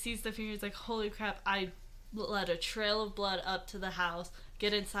 helps me, sees the finger. He's like, "Holy crap!" I let a trail of blood up to the house.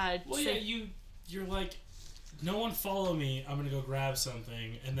 Get inside. Well, yeah, you're like, no one follow me. I'm gonna go grab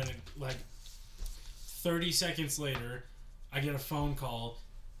something, and then like 30 seconds later, I get a phone call.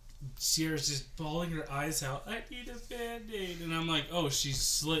 Sierra's just bawling her eyes out. "I need a Band-Aid," and I'm like, "Oh, she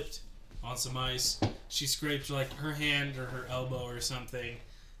slipped on some ice. She scraped like her hand or her elbow or something."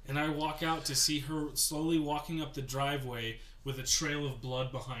 And I walk out to see her slowly walking up the driveway with a trail of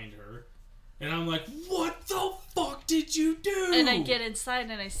blood behind her. And I'm like, "What the fuck did you do?" And I get inside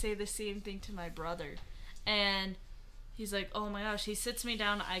and I say the same thing to my brother. And he's like, "Oh my gosh." He sits me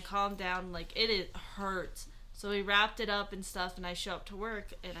down. I calm down. Like, it hurts. So we wrapped it up and stuff, and I show up to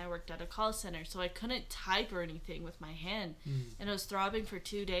work, and I worked at a call center. So I couldn't type or anything with my hand. And it was throbbing for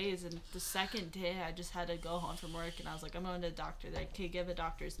 2 days. And the second day, I just had to go home from work. And I was like, "I'm going to the doctor." They're like, "Okay, give a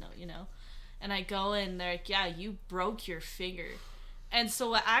doctor's note, you know?" And I go in, they're like, "Yeah, you broke your finger." And so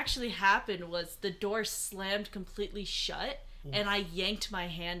what actually happened was the door slammed completely shut, and I yanked my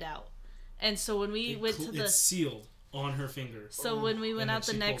hand out. And so when we went to the... It's sealed on her finger. So when we went And out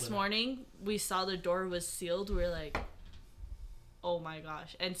then the she next pulled it out. morning, we saw the door was sealed. We were like, "Oh my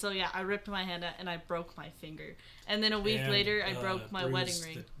gosh." And so, yeah, I ripped my hand out, and I broke my finger. And then a week And, later, I broke my wedding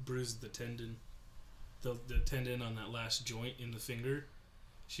ring. Bruised the tendon. The tendon on that last joint in the finger.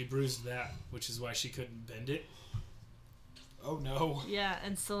 She bruised that, which is why she couldn't bend it. Oh no. Yeah,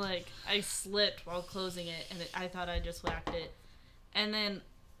 and so, like, I slipped while closing it, and I thought I just whacked it. And then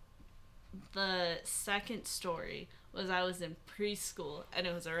the second story was I was in preschool, and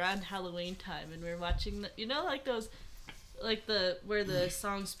it was around Halloween time, and we were watching like those, like where the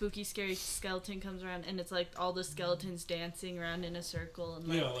song "Spooky Scary Skeleton" comes around, and it's like all the skeletons dancing around in a circle, and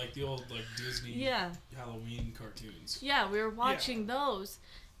like, Yeah, like the old like Disney yeah, Halloween cartoons. yeah, we were watching those,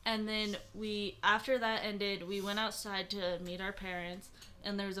 And then after that ended, we went outside to meet our parents,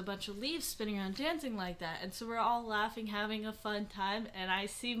 and there was a bunch of leaves spinning around dancing like that. And so we're all laughing, having a fun time, and I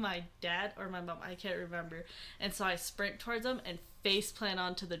see my dad or my mom, I can't remember. And so I sprint towards them and face plant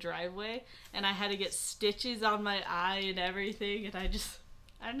onto the driveway, and I had to get stitches on my eye and everything, and I just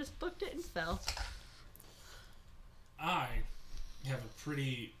booked it and fell. I have a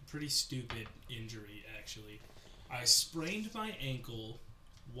pretty stupid injury, actually. I sprained my ankle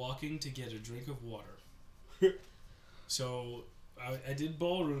walking to get a drink of water. So I did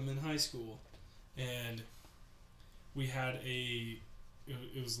ballroom in high school, and we had it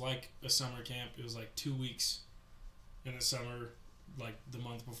was like a summer camp. It was like 2 weeks in the summer, like the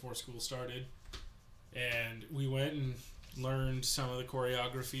month before school started. And we went and learned some of the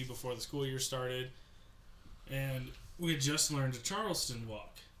choreography before the school year started. And we had just learned a Charleston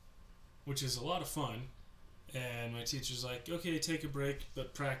walk, which is a lot of fun. And my teacher's like, okay, take a break,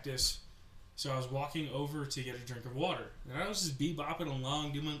 but practice. So I was walking over to get a drink of water. And I was just bebopping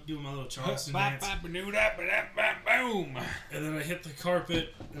along, doing my little Charleston dance. Boom. And then I hit the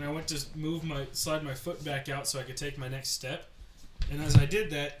carpet, and I went to slide my foot back out so I could take my next step. And as I did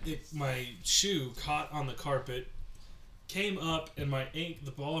that, my shoe caught on the carpet, came up, and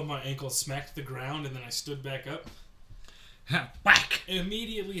the ball of my ankle smacked the ground, and then I stood back up. Whack!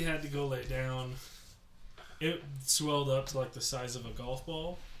 Immediately had to go lay down. It swelled up to like the size of a golf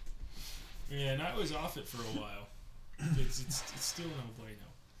ball, and I was off it for a while. It's still no bueno.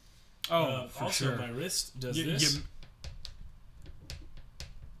 Oh, for also, sure. my wrist does this,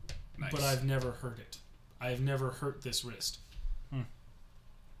 Nice. but I've never hurt it. I've never hurt this wrist.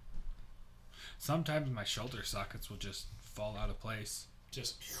 Sometimes my shoulder sockets will just fall out of place.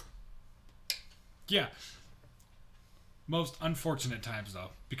 Just Yeah. Most unfortunate times,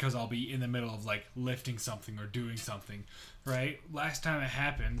 though, because I'll be in the middle of, like, lifting something or doing something, right? Last time it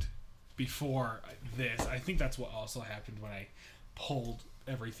happened, before this, I think that's what also happened when I pulled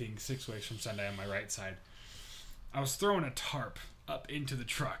everything 6 ways from Sunday on my right side. I was throwing a tarp up into the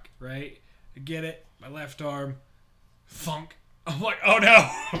truck, right? I get it, my left arm, thunk. I'm like, oh no!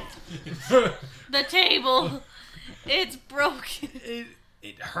 The table, it's broken.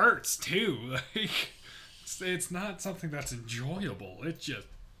 It hurts, too. Like... It's not something that's enjoyable. It just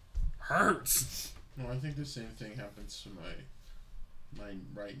hurts. No, I think the same thing happens to my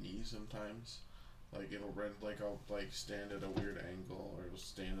right knee sometimes. Like it'll rent, like I'll like stand at a weird angle, or it'll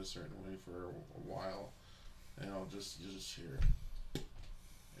stand a certain way for a while, and I'll just hear,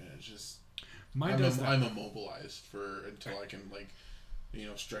 and it's just I'm immobilized until I can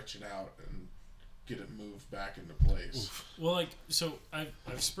stretch it out and get it moved back into place. Oof. well, so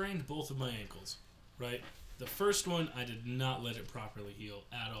I've sprained both of my ankles, right? The first one, I did not let it properly heal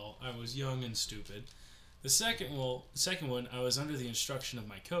at all. I was young and stupid. The second one, I was under the instruction of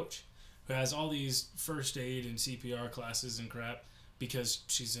my coach, who has all these first aid and CPR classes and crap, because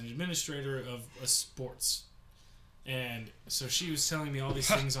she's an administrator of a sports. And so she was telling me all these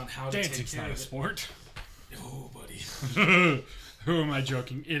things on how to take Dancing's care not of a it. sport. Oh, buddy. Who am I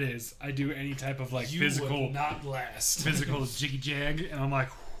joking? It is. I do any type of You physical would not last. physical jiggy jag, and I'm like,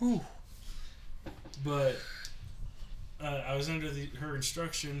 whew. But I was under her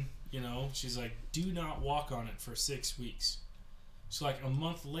instruction, she's like, do not walk on it for 6 weeks. So like a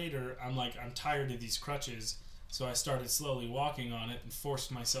month later, I'm tired of these crutches. So I started slowly walking on it and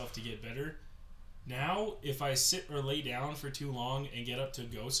forced myself to get better. Now, if I sit or lay down for too long and get up to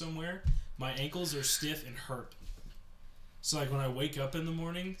go somewhere, my ankles are stiff and hurt. So like when I wake up in the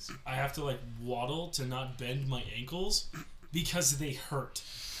morning, I have to waddle to not bend my ankles because they hurt.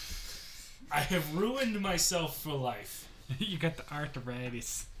 I have ruined myself for life. You got the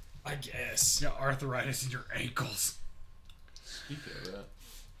arthritis. I guess. You got arthritis in your ankles. Speaking of that,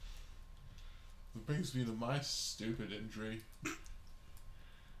 it brings me to my stupid injury.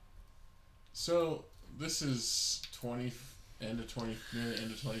 So this is end of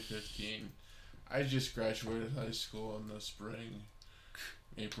 2015. I just graduated high school in the spring,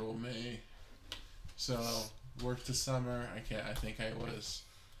 April, May. So worked the summer.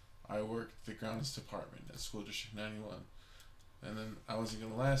 I worked the grounds department at School District 91. And then I wasn't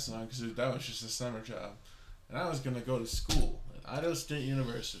going to last long because that was just a summer job. And I was going to go to school at Idaho State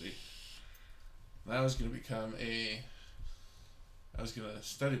University. And I was going to I was going to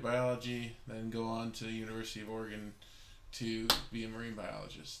study biology, then go on to the University of Oregon to be a marine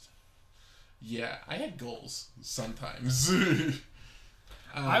biologist. Yeah, I had goals sometimes.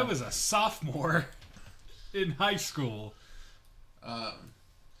 I was a sophomore in high school.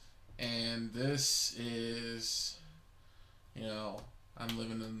 And this is, I'm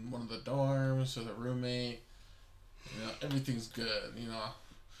living in one of the dorms with a roommate. Everything's good.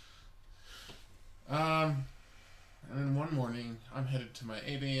 And then one morning, I'm headed to my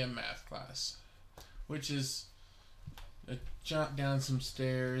 8 a.m. math class, which is a jump down some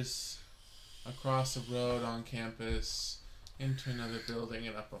stairs, across the road on campus, into another building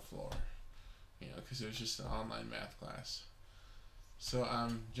and up a floor. You know, because it was just an online math class. So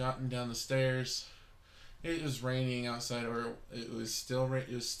I'm jotting down the stairs. It was raining outside, or it was still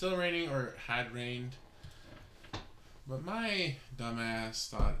raining, or it had rained. But my dumbass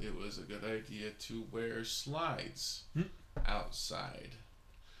thought it was a good idea to wear slides outside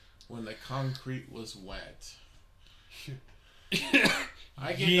when the concrete was wet.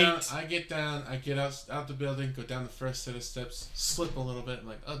 I get out the building, go down the first set of steps, slip a little bit. I'm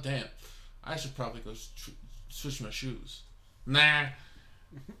like, oh damn, I should probably go switch my shoes. Nah.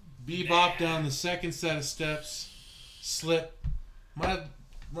 Bebop down the second set of steps, slip. My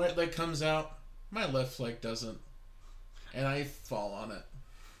right leg comes out, my left leg doesn't. And I fall on it.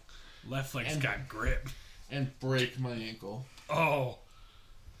 Left leg's got grip. And break my ankle. Oh.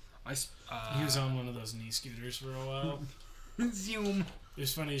 He was on one of those knee scooters for a while. Zoom. It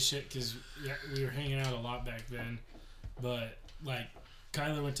was funny as shit because we were hanging out a lot back then. But, like,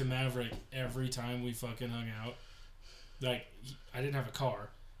 Kyler went to Maverick every time we fucking hung out. Like, I didn't have a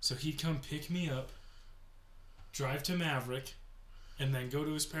car. So he'd come pick me up, drive to Maverick, and then go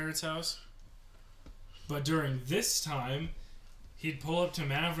to his parents' house. But during this time, he'd pull up to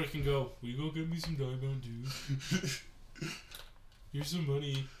Maverick and go, "Will you go get me some Diamond Dews? Here's some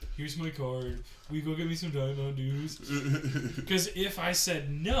money. Here's my card. Will you go get me some Diamond Dews?" Because if I said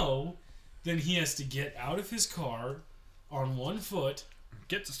no, then he has to get out of his car on one foot,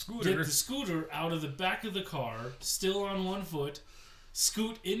 get the scooter out of the back of the car, still on one foot,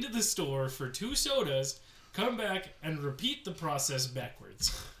 scoot into the store for 2 sodas, come back, and repeat the process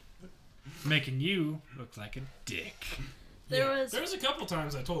backwards. Making you look like a dick. There was a couple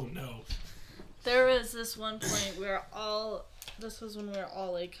times I told him no. There was this one point where this was when we were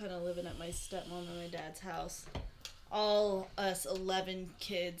all like kind of living at my stepmom and my dad's house. All us 11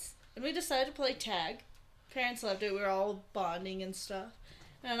 kids. And we decided to play tag. Parents loved it. We were all bonding and stuff.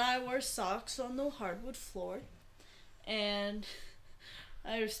 And I wore socks on the hardwood floor. And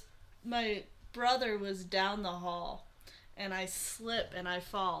my brother was down the hall. And I slip and I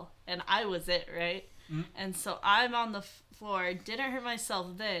fall. And I was it, right? Mm-hmm. And so I'm on the floor. Didn't hurt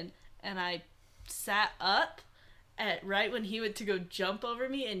myself then. And I sat up at right when he went to go jump over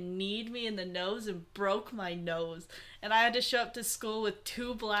me and kneed me in the nose and broke my nose. And I had to show up to school with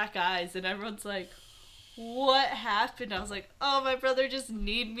 2 black eyes. And everyone's like, "What happened?" I was like, "Oh, my brother just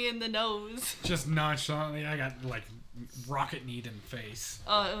kneed me in the nose." Just nonchalantly, I got like rocket kneed in the face.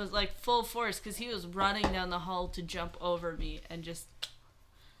 Oh, it was like full force because he was running down the hall to jump over me and just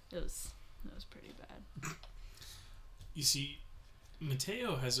it was pretty bad. You see,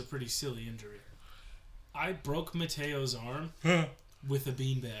 Mateo has a pretty silly injury. I broke Mateo's arm with a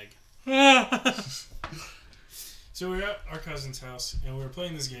beanbag. So we were at our cousin's house and we were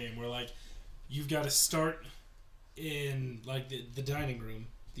playing this game where like you've got to start in like the dining room,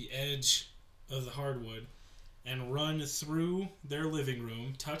 the edge of the hardwood, and run through their living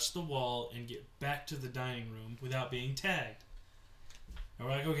room, touch the wall, and get back to the dining room without being tagged. And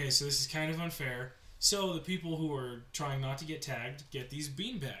we're like, okay, so this is kind of unfair. So the people who are trying not to get tagged get these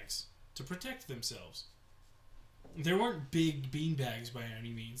beanbags to protect themselves. There weren't big beanbags by any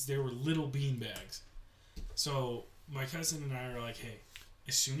means. They were little beanbags. So my cousin and I are like, hey,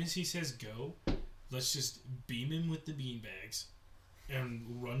 as soon as he says go, let's just beam him with the beanbags and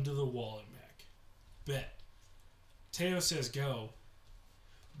run to the wall and back. Bet. Teo says go.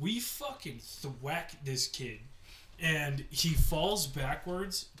 We fucking thwack this kid. And he falls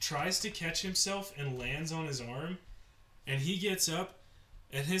backwards, tries to catch himself, and lands on his arm. And he gets up,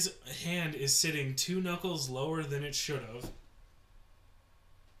 and his hand is sitting 2 knuckles lower than it should have.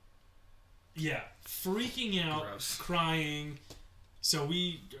 Yeah, freaking out, Gross. crying. So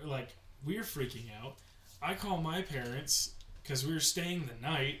we're freaking out. I call my parents, because we were staying the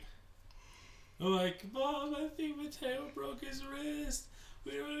night. I'm like, "Mom, I think Mateo broke his wrist.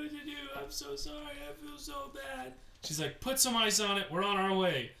 We don't know what to do. I'm so sorry. I feel so bad." She's like, "Put some ice on it. We're on our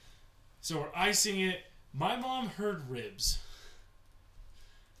way." So we're icing it. My mom heard ribs.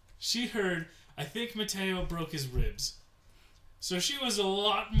 She heard, "I think Mateo broke his ribs." So she was a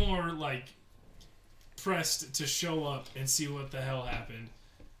lot more, like, pressed to show up and see what the hell happened.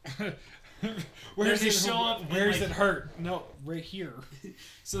 Where's Then it they show up and, Where's like- it hurt? No, right here.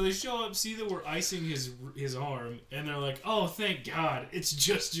 So they show up, see that we're icing his arm, and they're like, "Oh, thank God, it's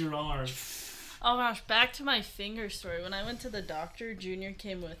just your arm." Oh gosh, back to my finger story. When I went to the doctor, Junior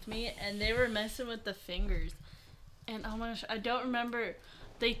came with me, and they were messing with the fingers. And oh my gosh, I don't remember,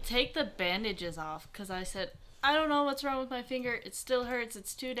 they take the bandages off because I said, I don't know what's wrong with my finger. It still hurts.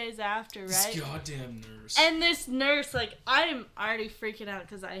 It's 2 days after, right? This goddamn nurse. And this nurse, like, I'm already freaking out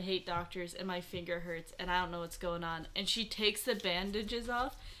because I hate doctors and my finger hurts and I don't know what's going on. And she takes the bandages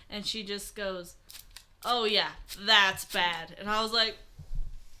off and she just goes, oh yeah, that's bad. And I was like,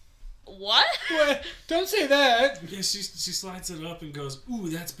 what? What? Don't say that. Yeah, she slides it up and goes, ooh,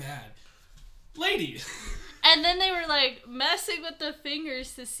 that's bad. Lady! And then they were like messing with the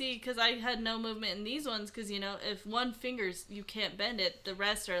fingers to see, because I had no movement in these ones, because, you know, if one finger's, you can't bend it, the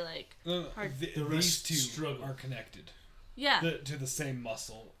rest are like hard. The These rest two struggle. are connected Yeah. to the same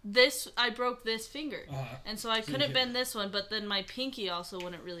muscle. I broke this finger. Uh-huh. And so I So you couldn't could- bend this one, but then my pinky also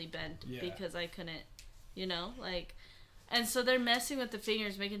wouldn't really bend Yeah. because I couldn't, you know, like, and so they're messing with the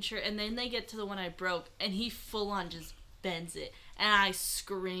fingers, making sure, and then they get to the one I broke, and he full on just bends it, and I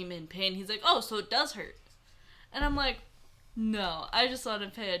scream in pain. He's like, oh, so it does hurt. And I'm like, no, I just want to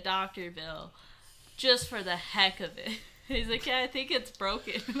pay a doctor bill just for the heck of it. He's like, yeah, I think it's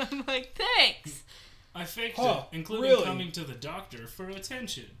broken. And I'm like, thanks. I faked Huh, it, including really? coming to the doctor for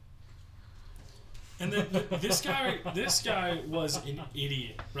attention. And then this guy was an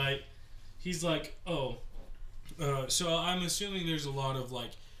idiot, right? He's like, oh, so I'm assuming there's a lot of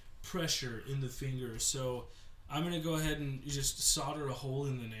like pressure in the finger, so I'm gonna go ahead and just solder a hole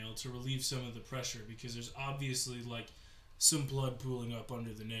in the nail to relieve some of the pressure because there's obviously like some blood pooling up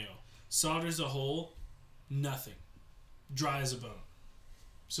under the nail. Solders a hole, nothing, dry as a bone.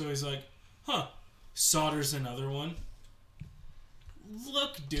 So he's like, huh. Solders another one.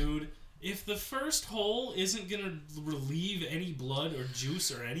 Look, dude, if the first hole isn't gonna relieve any blood or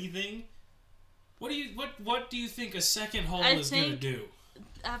juice or anything, what do you think a second hole is gonna do?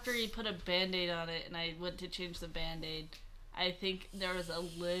 After he put a Band-Aid on it and I went to change the Band-Aid, I think there was a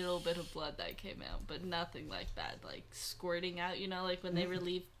little bit of blood that came out, but nothing like that, like squirting out, you know, like when they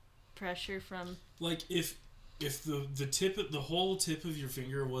relieve pressure from... Like if the whole tip of your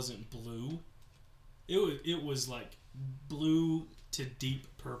finger wasn't blue, it was like blue to deep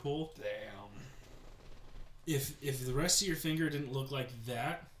purple. Damn. If the rest of your finger didn't look like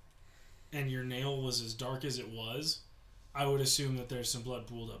that and your nail was as dark as it was, I would assume that there's some blood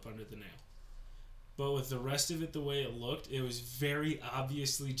pooled up under the nail. But with the rest of it the way it looked, it was very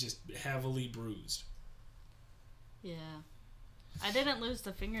obviously just heavily bruised. Yeah. I didn't lose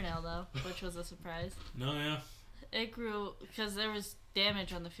the fingernail, though, which was a surprise. No, yeah. It grew, because there was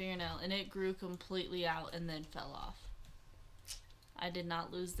damage on the fingernail, and it grew completely out and then fell off. I did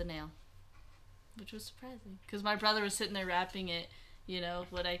not lose the nail, which was surprising. Because my brother was sitting there wrapping it, you know,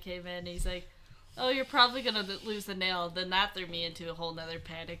 when I came in, and he's like, oh, you're probably going to lose the nail. Then that threw me into a whole nother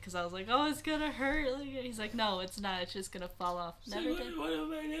panic, because I was like, oh, it's going to hurt. He's like, no, it's not. It's just going to fall off. Never did. What if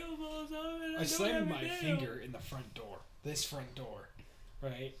my nail falls off and I don't slammed have a my nail? finger in the front door. This front door.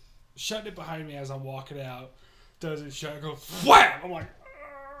 Right? Shut it behind me as I'm walking out. Doesn't shut. I go, wham! I'm like,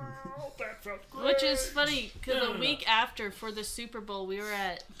 oh, that felt great. Which is funny, because a week after, for the Super Bowl, we were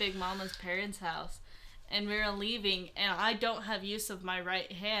at Big Mama's parents' house, and we were leaving, and I don't have use of my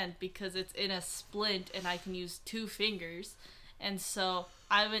right hand because it's in a splint, and I can use 2 fingers. And so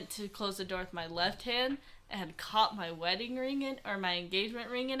I went to close the door with my left hand, and caught my wedding ring in, or my engagement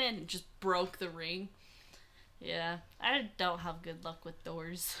ring in it, and just broke the ring. Yeah, I don't have good luck with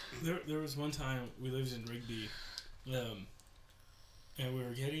doors. There was one time we lived in Rigby, and we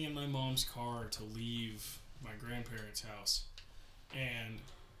were getting in my mom's car to leave my grandparents' house, and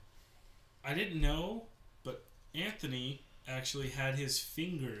I didn't know, but Anthony actually had his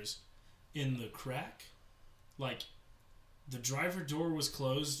fingers in the crack. Like, the driver door was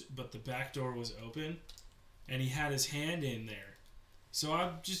closed, but the back door was open, and he had his hand in there. So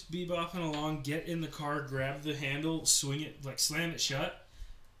I'd just be bopping along, get in the car, grab the handle, swing it, like slam it shut,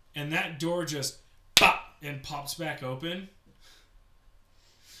 and that door just pop and pops back open.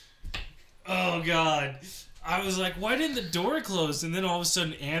 Oh God. I was like, why didn't the door close? And then all of a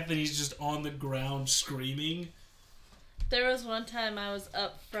sudden Anthony's just on the ground screaming. There was one time I was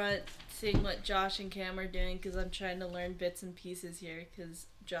up front seeing what Josh and Cam are doing because I'm trying to learn bits and pieces here because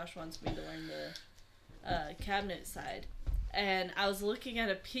Josh wants me to learn the cabinet side. And I was looking at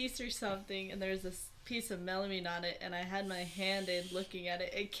a piece or something, and there's this piece of melamine on it, and I had my hand in looking at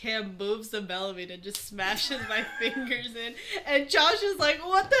it, and Cam moves the melamine and just smashes my fingers in. And Josh is like,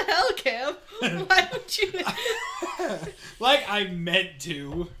 what the hell, Cam? Why would you... Like I meant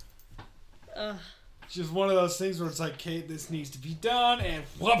to. Ugh. It's just one of those things where it's like, Kate, this needs to be done, and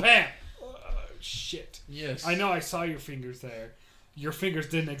wham! Shit. Yes. I know I saw your fingers there. Your fingers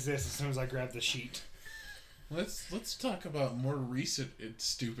didn't exist as soon as I grabbed the sheet. Let's talk about more recent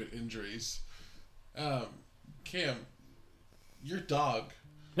stupid injuries. Cam, Your dog.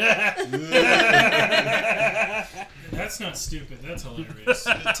 That's not stupid. That's hilarious.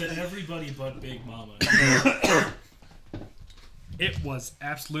 To everybody but Big Mama. It was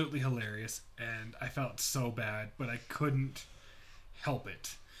absolutely hilarious, and I felt so bad, but I couldn't help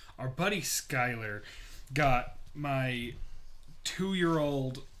it. Our buddy Skylar got my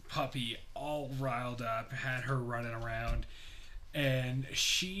 2-year-old puppy all riled up, had her running around, and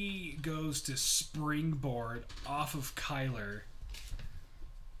she goes to springboard off of Kyler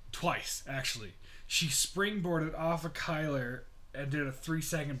twice, actually. She springboarded off of Kyler and did a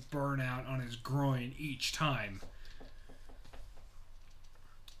 3-second burnout on his groin each time.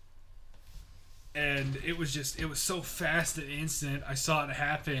 And it was so fast and instant. I saw it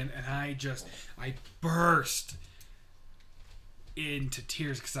happen, and I burst into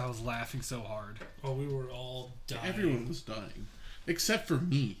tears because I was laughing so hard. Oh, we were all dying. Everyone was dying. Except for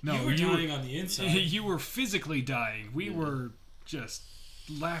me. No, You were dying on the inside. You were physically dying. We were just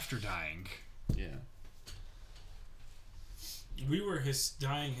laughter dying. Yeah. We were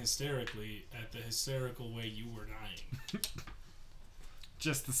dying hysterically at the hysterical way you were dying.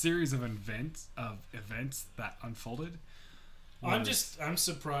 Just the series of events that unfolded. I'm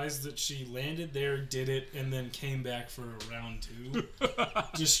surprised that she landed there, did it, and then came back for round 2.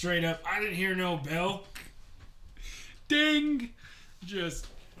 Just straight up, I didn't hear no bell. Ding! Just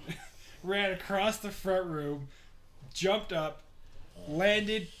ran across the front room, jumped up,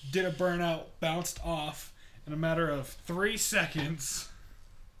 landed, did a burnout, bounced off in a matter of 3 seconds.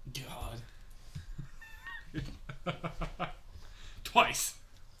 God. Twice.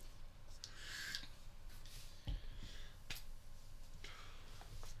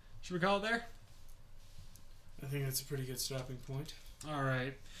 Should we call it there? I think that's a pretty good stopping point. All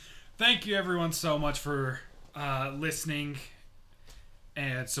right. Thank you, everyone, so much for listening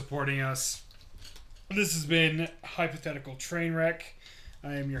and supporting us. This has been Hypothetical Trainwreck.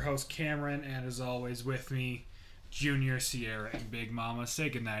 I am your host, Cameron, and as always, with me, Junior, Sierra, and Big Mama. Say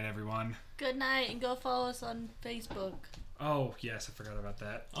goodnight, everyone. Good night, and go follow us on Facebook. Oh, yes, I forgot about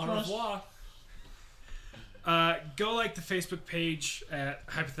that. Au revoir. Go like the Facebook page at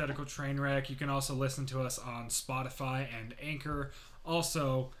Hypothetical Trainwreck. You can also listen to us on Spotify and Anchor,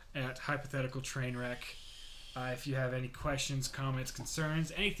 also at Hypothetical Trainwreck. If you have any questions, comments,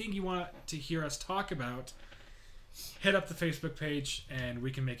 concerns, anything you want to hear us talk about, hit up the Facebook page and we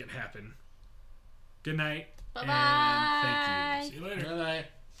can make it happen. Good night. Bye-bye. And thank you. See you later. Good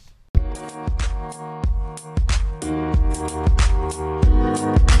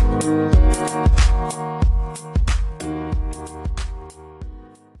night.